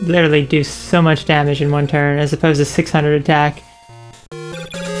could literally do so much damage in one turn, as opposed to 600 attack.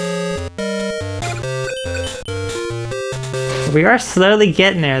 We are slowly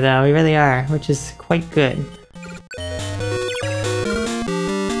getting there, though. We really are, which is quite good.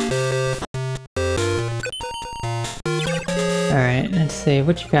 Alright, let's see.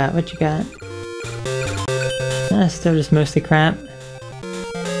 What you got? What you got? Still just mostly crap.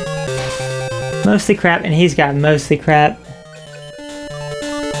 Mostly crap, and he's got mostly crap.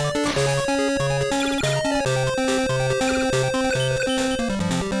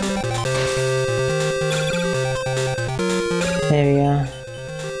 There we go.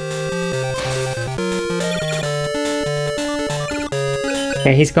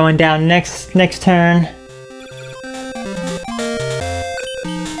 Okay, he's going down next turn.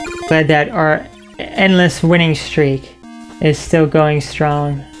 Glad that our endless winning streak is still going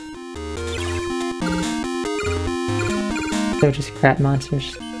strong. They're just crap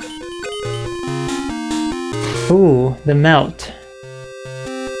monsters. Ooh, the melt.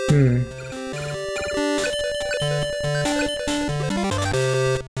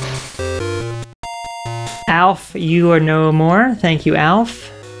 Alf, you are no more. Thank you, Alf.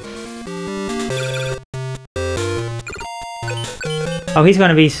 Oh, he's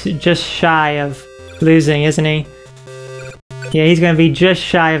gonna be just shy of losing, isn't he? Yeah, he's gonna be just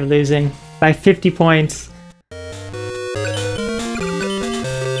shy of losing by 50 points.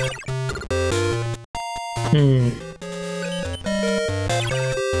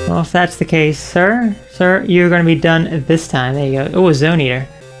 Well, if that's the case, sir, you're gonna be done this time. There you go. Oh, a Zone Eater.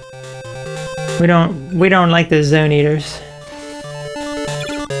 We don't like the Zone Eaters.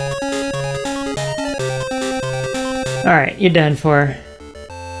 Alright, you're done for.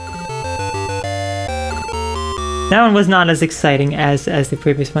 That one was not as exciting as the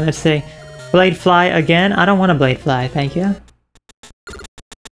previous one. Let's say Blade Fly again. I don't want a Blade Fly, thank you.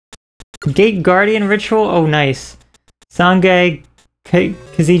 Gate Guardian Ritual. Oh, nice. Sangai,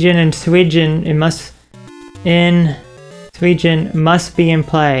 Kazijin, and Suijin. Suijin must be in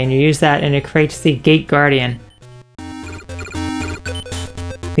play, and you use that, and it creates the Gate Guardian.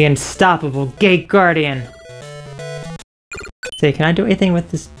 The unstoppable Gate Guardian. Say, can I do anything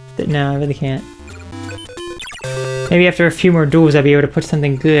with this? No, I really can't. Maybe after a few more duels, I'll be able to put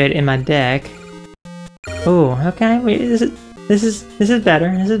something good in my deck. Oh, okay. Wait, this is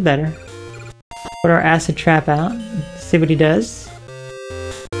better. This is better. Put our Acid Trap out. See what he does.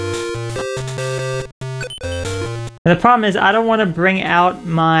 And the problem is, I don't want to bring out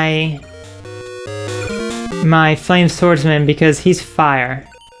my Flame Swordsman because he's fire.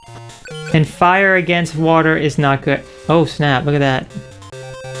 And fire against water is not good. Oh snap, look at that.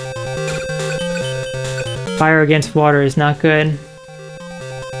 Fire against water is not good.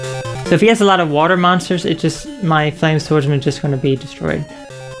 So if he has a lot of water monsters, my flame swordsman is just going to be destroyed.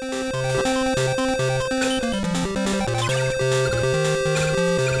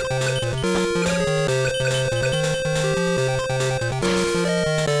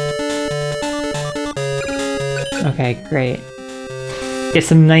 Okay, great. Get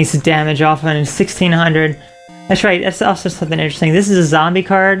some nice damage off on 1600. That's right, that's also something interesting. This is a zombie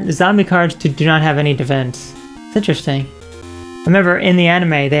card. The zombie cards do not have any defense. It's interesting. Remember, in the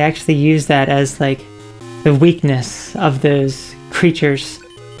anime, they actually use that as, like, the weakness of those creatures.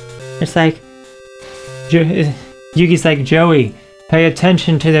 It's like... Yugi's like, Joey, pay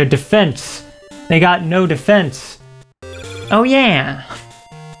attention to their defense. They got no defense. Oh, yeah!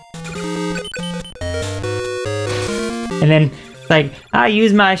 And then, like, I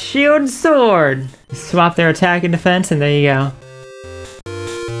use my shield sword! Swap their attack and defense, and there you go.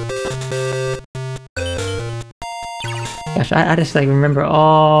 Gosh, I just, like, remember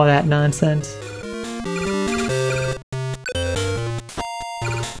all that nonsense.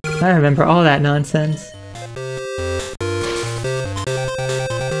 I remember all that nonsense.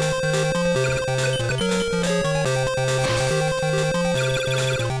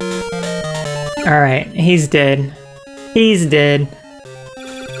 Alright, he's dead. He's dead.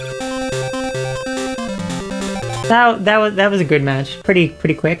 That was a good match.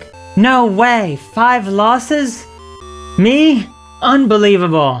 Pretty quick. No way! 5 losses? Me?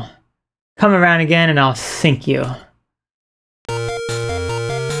 Unbelievable. Come around again and I'll sink you.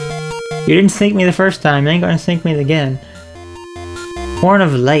 You didn't sink me the first time, you ain't gonna sink me again. Horn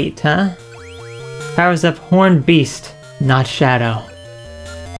of Light, huh? Powers up Horned Beast, not Shadow.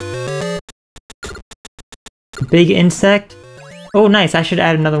 Big Insect? Oh nice, I should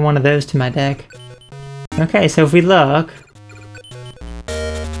add another one of those to my deck. Okay, so if we look...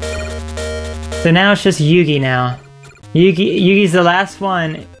 So now it's just Yugi now. Yugi's the last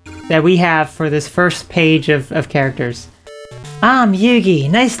one that we have for this first page of characters. I'm Yugi,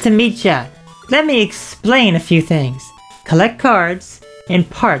 nice to meet ya. Let me explain a few things. Collect cards and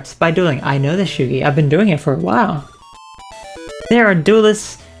parts by dueling. I know this, Yugi, I've been doing it for a while. There are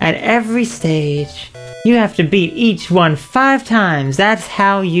duelists at every stage. You have to beat each one 5 times, that's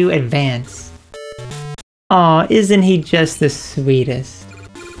how you advance. Aw, isn't he just the sweetest?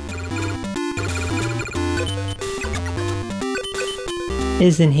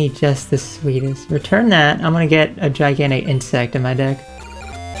 Isn't he just the sweetest? Return that, I'm gonna get a gigantic insect in my deck.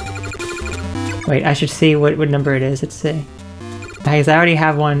 Wait, I should see what number it is, let's see. Because I already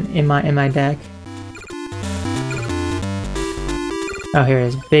have one in my deck. Oh, here it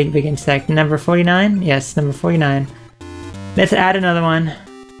is. Big insect. Number 49? Yes, number 49. Let's add another one.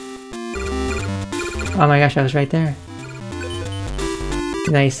 Oh my gosh, I was right there.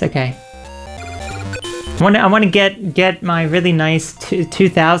 Nice, okay. I want to get my really nice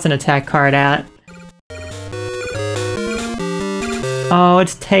 2000 attack card out. Oh,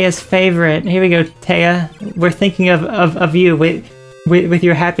 it's Taya's favorite. Here we go, Taya. We're thinking of you with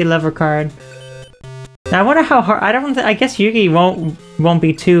your happy lover card. Now I wonder how hard. I guess Yugi won't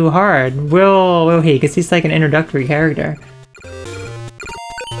be too hard. Will he? Because he's like an introductory character.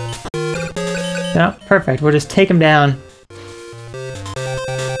 No, perfect. We'll just take him down.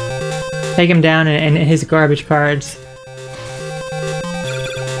 Take him down in his garbage cards.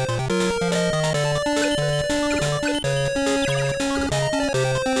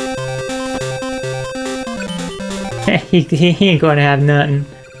 he ain't gonna have nothing.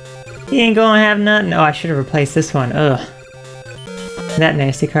 He ain't gonna have nothing. Oh, I should have replaced this one. Ugh. That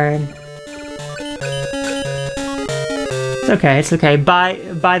nasty card. It's okay, it's okay.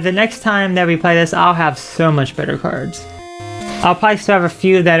 By the next time that we play this, I'll have so much better cards. I'll probably still have a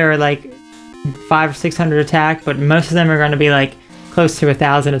few that are like 500 or 600 attack, but most of them are going to be like close to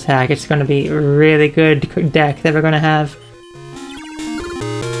 1000 attack. It's going to be a really good deck that we're going to have.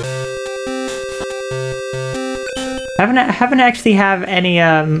 I haven't actually have any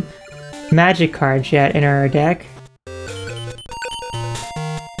magic cards yet in our deck.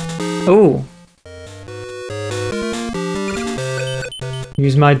 Ooh.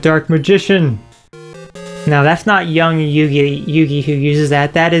 Use my Dark Magician. No, that's not young Yugi who uses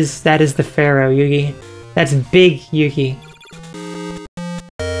that. That is the Pharaoh Yugi. That's big Yugi.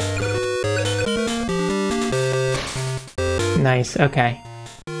 Nice, okay.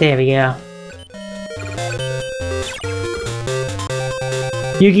 There we go.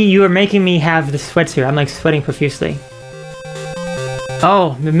 Yugi, you are making me have the sweats here. I'm like sweating profusely.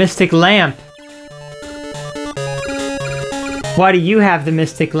 Oh, the Mystic Lamp. Why do you have the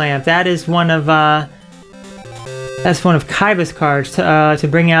Mystic Lamp? That is one of Kaiba's cards to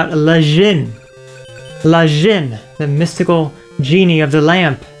bring out La Jinn. La Jinn, the mystical genie of the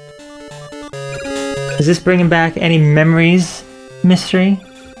lamp. Is this bringing back any memories? Mystery?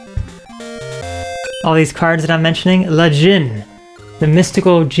 All these cards that I'm mentioning? La Jinn, the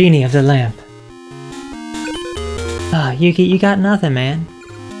mystical genie of the lamp. Ah, Yugi, you got nothing, man.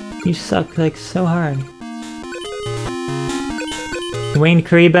 You suck like so hard. Winged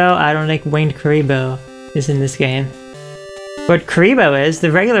Karibo? I don't think Winged Karibo is in this game. But Karibo is,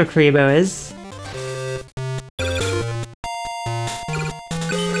 the regular Karibo is.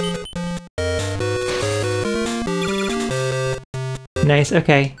 Nice,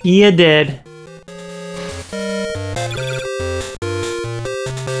 okay. You did.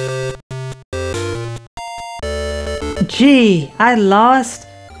 Gee, I lost?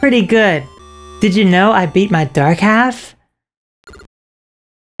 Pretty good. Did you know I beat my dark half?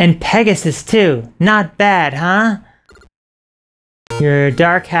 And Pegasus too. Not bad, huh? Your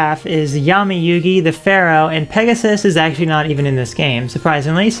dark half is Yami Yugi, the Pharaoh, and Pegasus is actually not even in this game,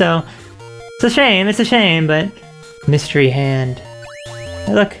 surprisingly, so... It's a shame, but... Mystery hand.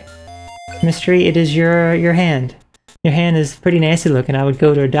 Hey, look. Mystery, it is your hand. Your hand is pretty nasty looking. I would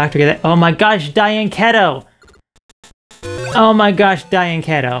go to a doctor to get that. Oh my gosh, Diane Keto! Oh my gosh, Diane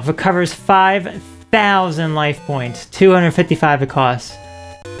Keto. Recovers 5,000 life points. 255 it costs.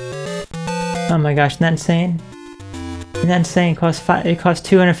 Oh my gosh, isn't that insane? Isn't that insane? It costs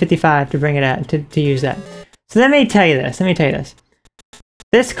 255 to bring it out, to use that. So let me tell you this,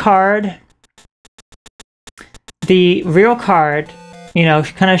 This card, the real card, you know,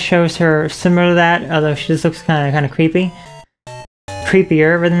 kind of shows her similar to that, although she just looks kind of creepy.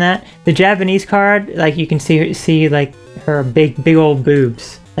 Creepier than that. The Japanese card, like you can see like her big old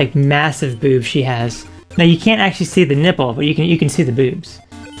boobs, like massive boobs she has. Now you can't actually see the nipple, but you can see the boobs.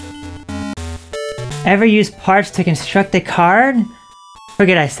 Ever use parts to construct a card?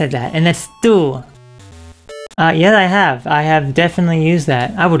 Forget I said that. And that's Duel. Yeah, I have. I have definitely used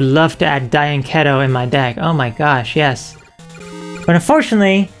that. I would love to add Diane Keto in my deck. Oh my gosh, yes. But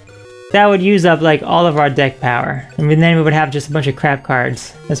unfortunately, that would use up like all of our deck power. I mean, then we would have just a bunch of crap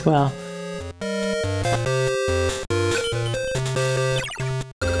cards as well.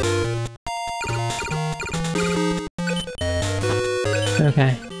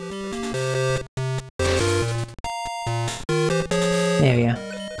 Okay. There we go.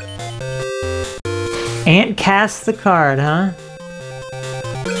 Ant cast the card, huh?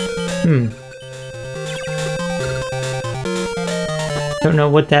 Don't know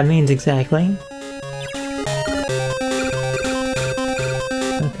what that means exactly.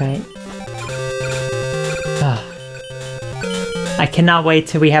 Okay. I cannot wait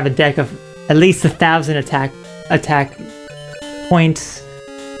till we have a deck of at least 1,000 attack points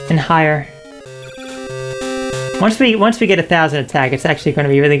and higher. Once we get 1,000 attack, it's actually going to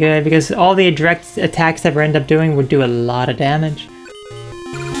be really good because all the direct attacks that we end up doing would do a lot of damage.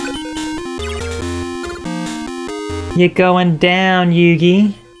 You're going down,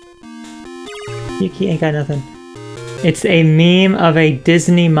 Yugi. Yugi ain't got nothing. It's a meme of a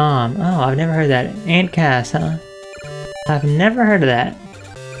Disney mom. Oh, I've never heard that. Ant cast, huh? I've never heard of that.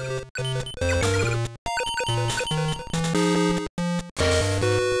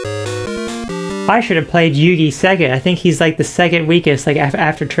 I should have played Yugi second. I think he's like the second weakest, like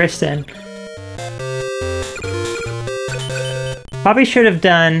after Tristan. Probably should have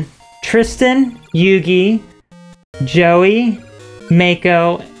done Tristan, Yugi, Joey,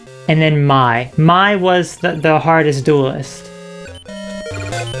 Mako, and then Mai. Mai was the hardest duelist.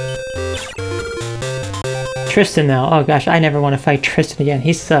 Tristan though, oh gosh, I never want to fight Tristan again.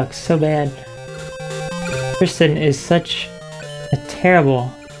 He sucks so bad. Tristan is such a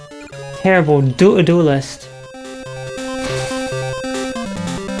terrible duelist.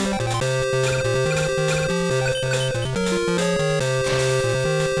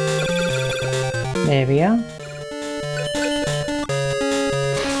 There we go.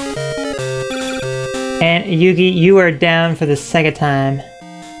 And Yugi, you are down for the second time.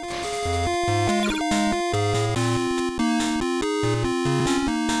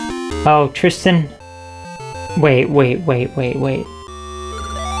 Oh, Tristan. Wait.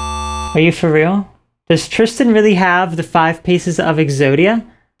 Are you for real? Does Tristan really have the 5 pieces of Exodia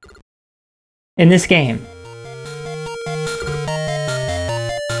in this game?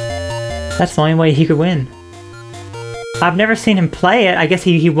 That's the only way he could win. I've never seen him play it. I guess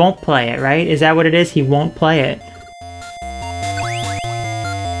he won't play it, right? Is that what it is? He won't play it.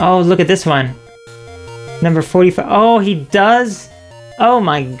 Oh, look at this one. Number 45. Oh, he does? Oh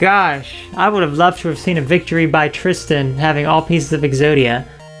my gosh. I would have loved to have seen a victory by Tristan having all pieces of Exodia.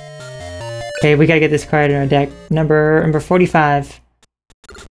 Okay, we gotta get this card in our deck. Number 45.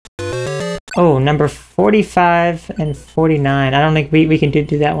 Oh, number 45 and 49. I don't think we can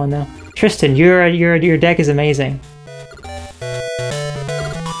do that one though. Tristan, your deck is amazing.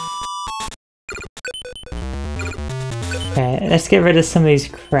 Okay, let's get rid of some of these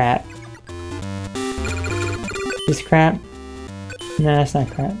crap. This crap? No, that's not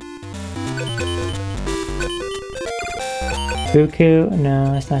crap. Buku?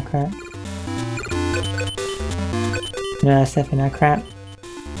 No, that's not crap. No, that's definitely not crap.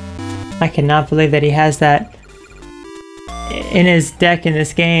 I cannot believe that he has that in his deck in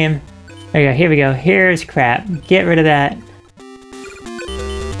this game. There we go, here we go. Here's crap. Get rid of that.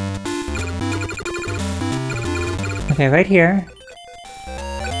 Okay, right here.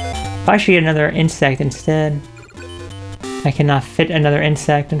 I should get another insect instead. I cannot fit another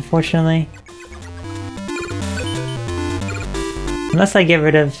insect, unfortunately. Unless I get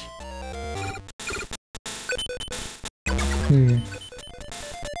rid of...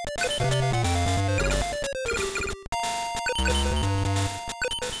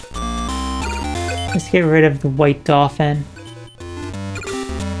 Let's get rid of the white dolphin.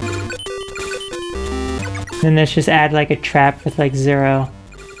 Then let's just add like a trap with like 0.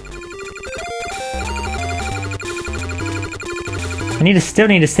 I still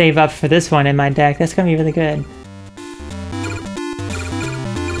need to save up for this one in my deck. That's gonna be really good.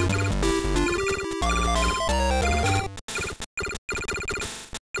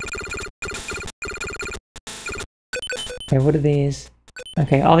 Okay, what are these?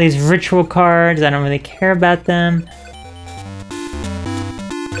 Okay, all these ritual cards, I don't really care about them.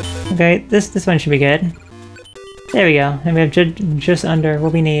 Okay, this one should be good. There we go, and we have just under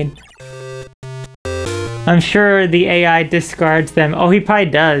what we need. I'm sure the AI discards them. Oh, he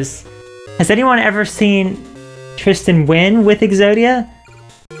probably does. Has anyone ever seen Tristan win with Exodia?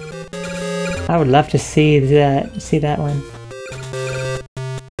 I would love to see that one.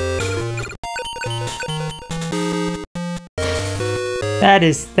 That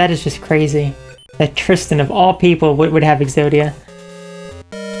is just crazy. That Tristan of all people would have Exodia.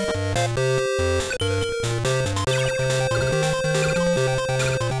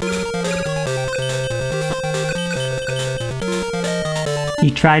 You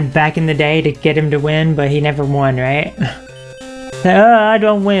tried back in the day to get him to win, but he never won, right? Oh, I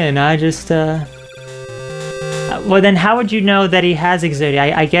don't win, I just, Well then how would you know that he has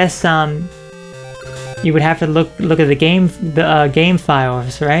Exodia? I guess, you would have to look at the game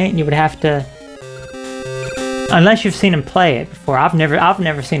files, right? You would have to... Unless you've seen him play it before. I've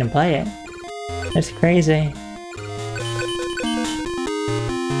never seen him play it. That's crazy.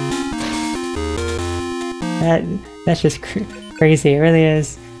 That's just crazy, it really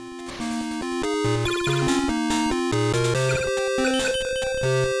is.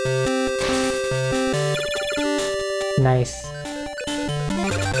 Nice.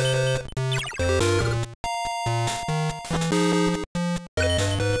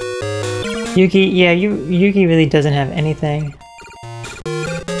 Yugi, yeah, Yugi really doesn't have anything.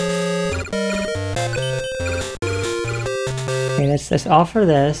 Okay, let's offer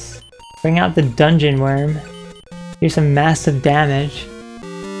this. Bring out the dungeon worm. Do some massive damage.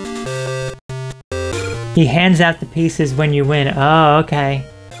 He hands out the pieces when you win. Oh, okay.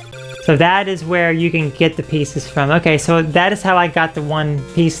 So that is where you can get the pieces from. Okay, so that is how I got the one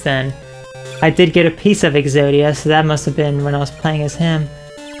piece then. I did get a piece of Exodia, so that must have been when I was playing as him.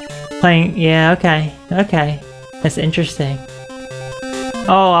 Yeah, okay. Okay. That's interesting.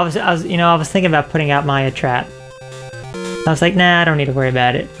 Oh, I was thinking about putting out Maya Trap. I was like, nah, I don't need to worry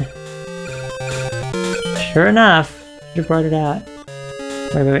about it. Sure enough, should have brought it out.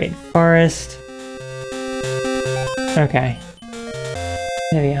 Wait. Forest. Okay.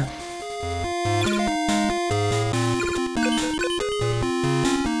 There we go.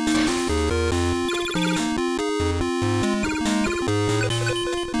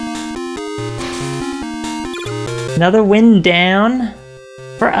 Another win down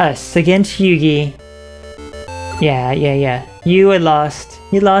for us against Yugi. Yeah. You had lost.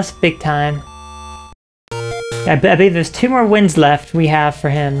 You lost big time. I believe there's 2 more wins left we have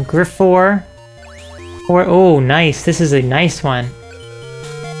for him. Griff 4. Oh, nice. This is a nice one.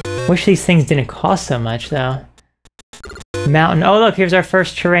 Wish these things didn't cost so much, though. Mountain. Oh, look, here's our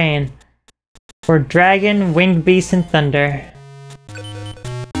first terrain. For Dragon, Winged Beast, and Thunder.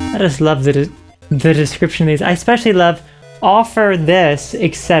 I just love the description of these. I especially love offer this,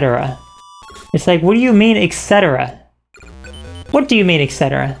 etc. It's like, what do you mean, etc.? What do you mean,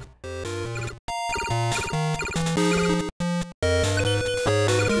 etc.?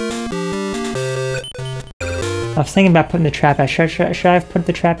 I was thinking about putting the trap out. Should I have put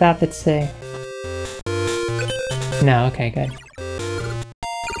the trap out? Let's see. No, okay, good.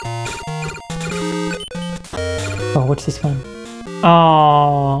 Oh, what's this one?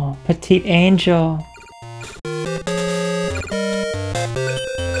 Oh, petite angel.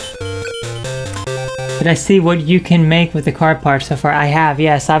 Did I see what you can make with the card parts so far? I have,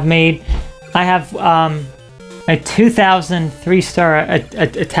 yes. I have a 2000 3-star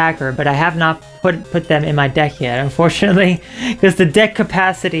attacker, but I have not put them in my deck yet, unfortunately, because the deck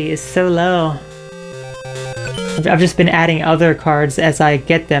capacity is so low. I've just been adding other cards as I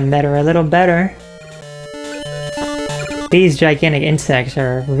get them that are a little better. These gigantic insects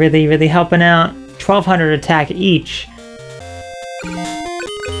are really, really helping out. 1200 attack each.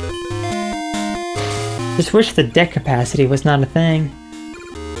 Just wish the deck capacity was not a thing.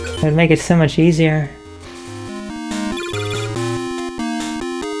 It would make it so much easier.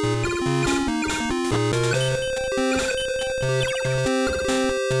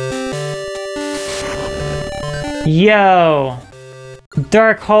 Yo!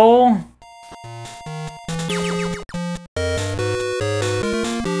 Dark hole?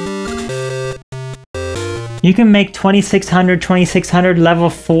 You can make 2600 level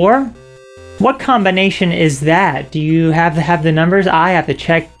 4? What combination is that? Do you have the numbers? I have to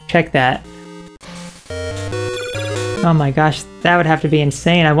check that. Oh my gosh, that would have to be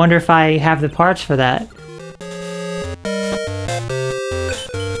insane. I wonder if I have the parts for that.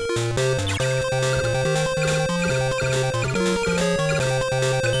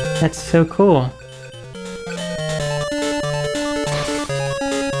 That's so cool.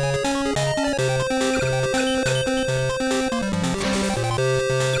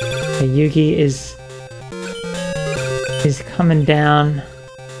 Yugi is coming down.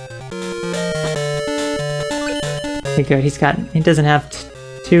 Okay, good. He doesn't have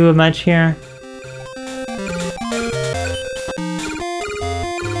too much here.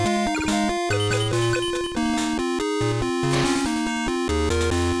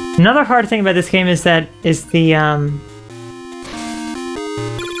 Another hard thing about this game is the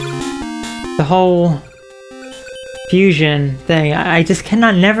whole fusion thing. I just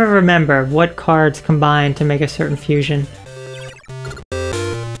never remember what cards combine to make a certain fusion.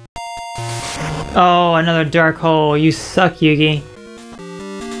 Oh, another dark hole. You suck, Yugi.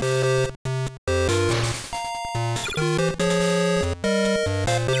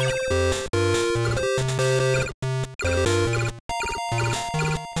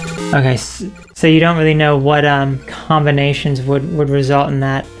 Okay, so you don't really know what combinations would result in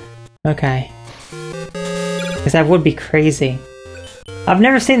that. Okay. Because that would be crazy. I've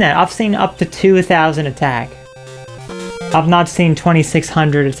never seen that. I've seen up to 2000 attack. I've not seen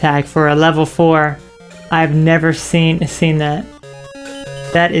 2600 attack for a level 4. I've never seen that.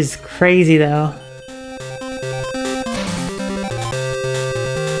 That is crazy though.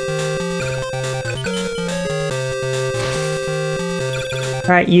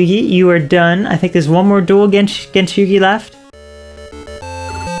 Alright, Yugi, you are done. I think there's one more duel against Yugi left.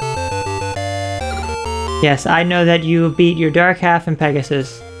 Yes, I know that you beat your Dark Half and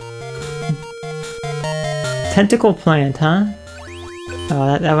Pegasus. Tentacle Plant, huh?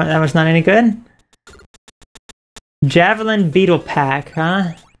 Oh, that was not any good? Javelin Beetle Pack,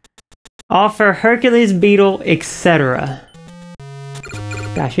 huh? Offer Hercules Beetle, etc.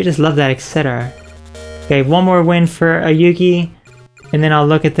 Gosh, you just love that etc. Okay, one more win for a Yugi, and then I'll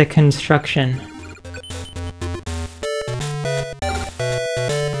look at the construction.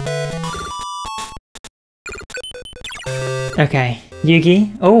 Okay,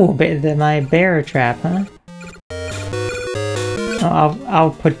 Yugi. Oh, my bear trap, huh? Oh,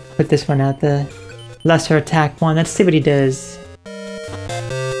 I'll put this one out, the lesser attack one. Let's see what he does.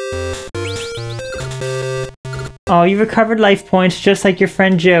 Oh, you recovered life points just like your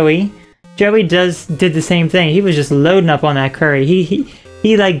friend Joey. Joey did the same thing. He was just loading up on that curry.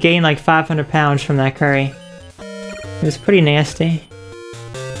 He like gained like 500 pounds from that curry. It was pretty nasty.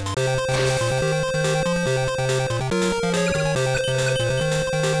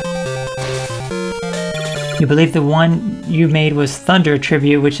 You believe the one you made was Thunder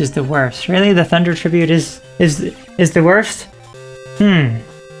Tribute, which is the worst. Really? The Thunder Tribute is the worst? Oh,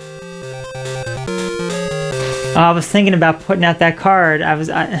 I was thinking about putting out that card.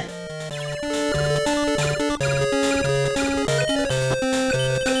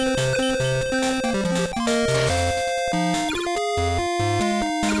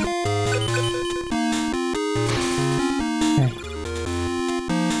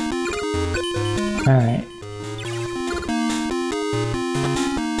 Alright.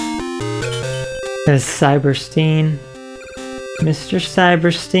 There's Cyberstein. Mr.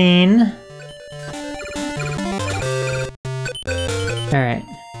 Cyberstein. Alright.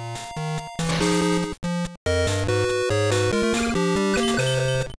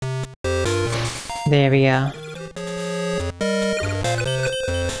 There we go.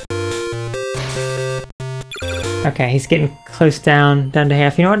 Okay, he's getting close down to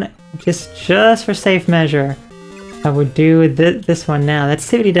half. You know what? Just for safe measure, I would do this one now. Let's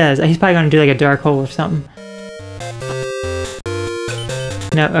see what he does. He's probably gonna do like a dark hole or something.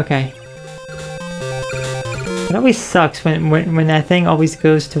 No, okay. It always sucks when that thing always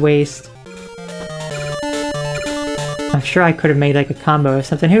goes to waste. I'm sure I could have made like a combo or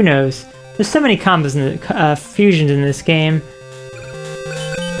something. Who knows? There's so many combos in the fusions in this game.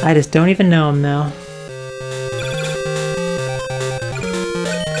 I just don't even know them now.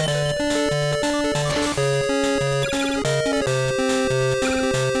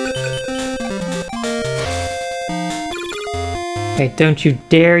 Okay, don't you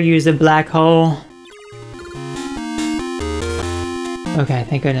dare use a black hole. Okay,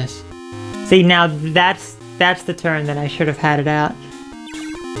 thank goodness. See, now that's the turn that I should have had it out.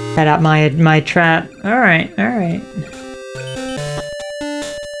 Had out my trap. Alright, alright.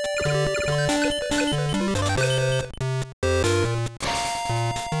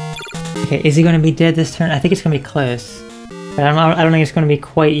 Okay, is he gonna be dead this turn? I think it's gonna be close. But I don't think it's gonna be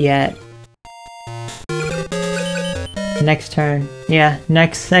quite yet. Next turn. Yeah,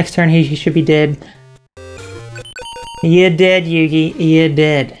 next turn he should be dead. You're dead, Yugi. You're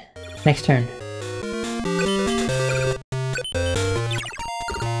dead. Next turn.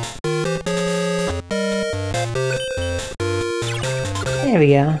 There we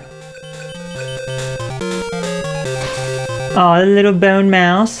go. Oh, a little bone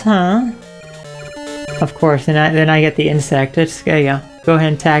mouse, huh? Of course, then I get the insect. There you go. Go ahead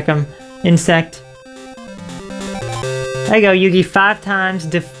and attack him. Insect. There you go, Yugi. 5 times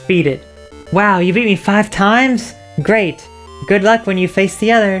defeated. Wow, you beat me 5 times? Great. Good luck when you face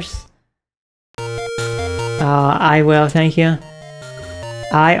the others. I will, thank you.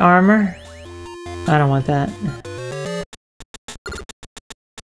 Eye armor? I don't want that.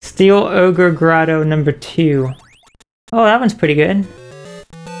 Steel Ogre Grotto number 2. Oh, that one's pretty good.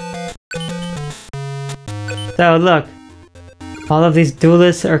 So look, all of these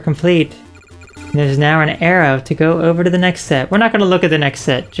duelists are complete. There's now an arrow to go over to the next set. We're not going to look at the next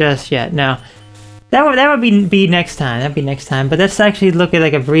set just yet, no. That would be next time, that'd be next time. But let's actually look at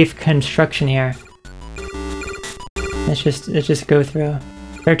like a brief construction here. Let's just go through.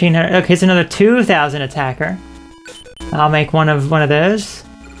 1300, okay, it's another 2000 attacker. I'll make one of those.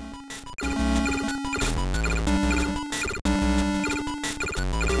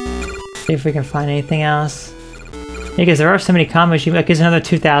 See if we can find anything else. Because there are so many combos, like here's another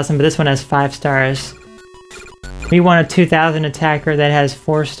 2000, but this one has 5 stars. We want a 2000 attacker that has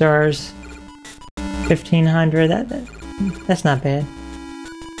 4 stars. 1500, that's not bad.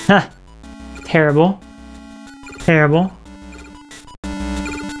 Huh. Terrible. Terrible.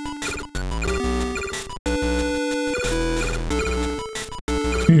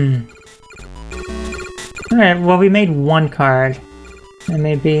 Alright, well we made 1 card. That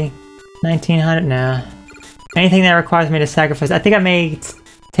may be 1900 now. Anything that requires me to sacrifice. I think I may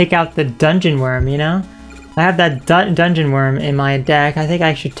take out the dungeon worm, you know? I have that dungeon worm in my deck. I think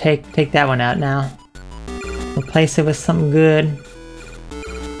I should take that one out now. Replace it with something good.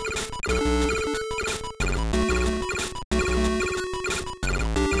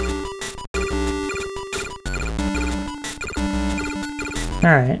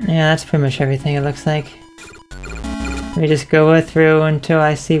 Alright, yeah, that's pretty much everything it looks like. Let me just go through until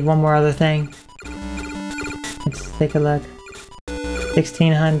I see one more other thing. Let's take a look.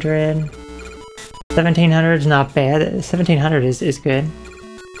 1600. 1700 is not bad. 1700 is good.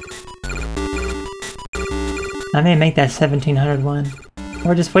 I may make that 1700 one.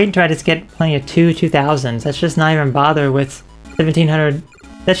 Or just wait until I just get plenty of 2000s. Let's just not even bother with 1700.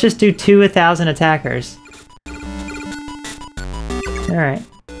 Let's just do 2000 attackers. Alright.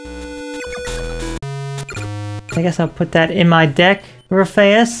 I guess I'll put that in my deck real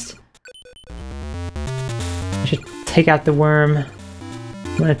fast. I should take out the worm.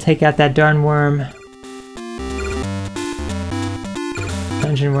 I'm gonna take out that darn worm.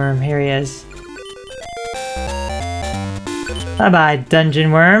 Dungeon worm, here he is. Bye-bye,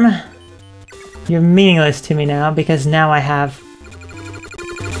 dungeon worm. You're meaningless to me now, because now I have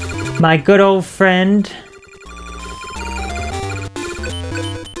my good old friend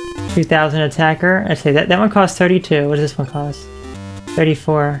 2000 attacker. I'd say that one costs 32. What does this one cost?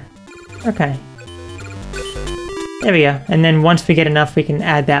 34. Okay. There we go. And then once we get enough, we can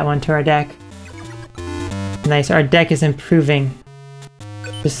add that one to our deck. Nice. Our deck is improving.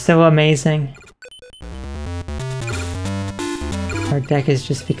 Just so amazing. Our deck is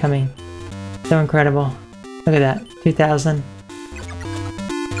just becoming so incredible. Look at that. 2000.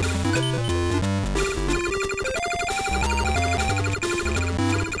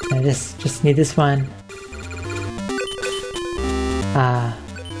 I just need this one.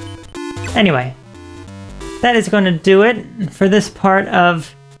 Anyway, that is going to do it for this part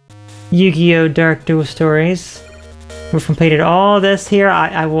of Yu-Gi-Oh! Dark Duel Stories. We've completed all this here.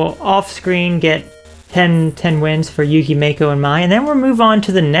 I will off-screen get 10 wins for Yugi, Mako, and Mai, and then we'll move on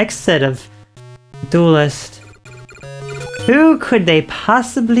to the next set of duelists. Who could they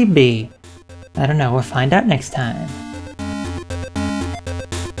possibly be? I don't know. We'll find out next time.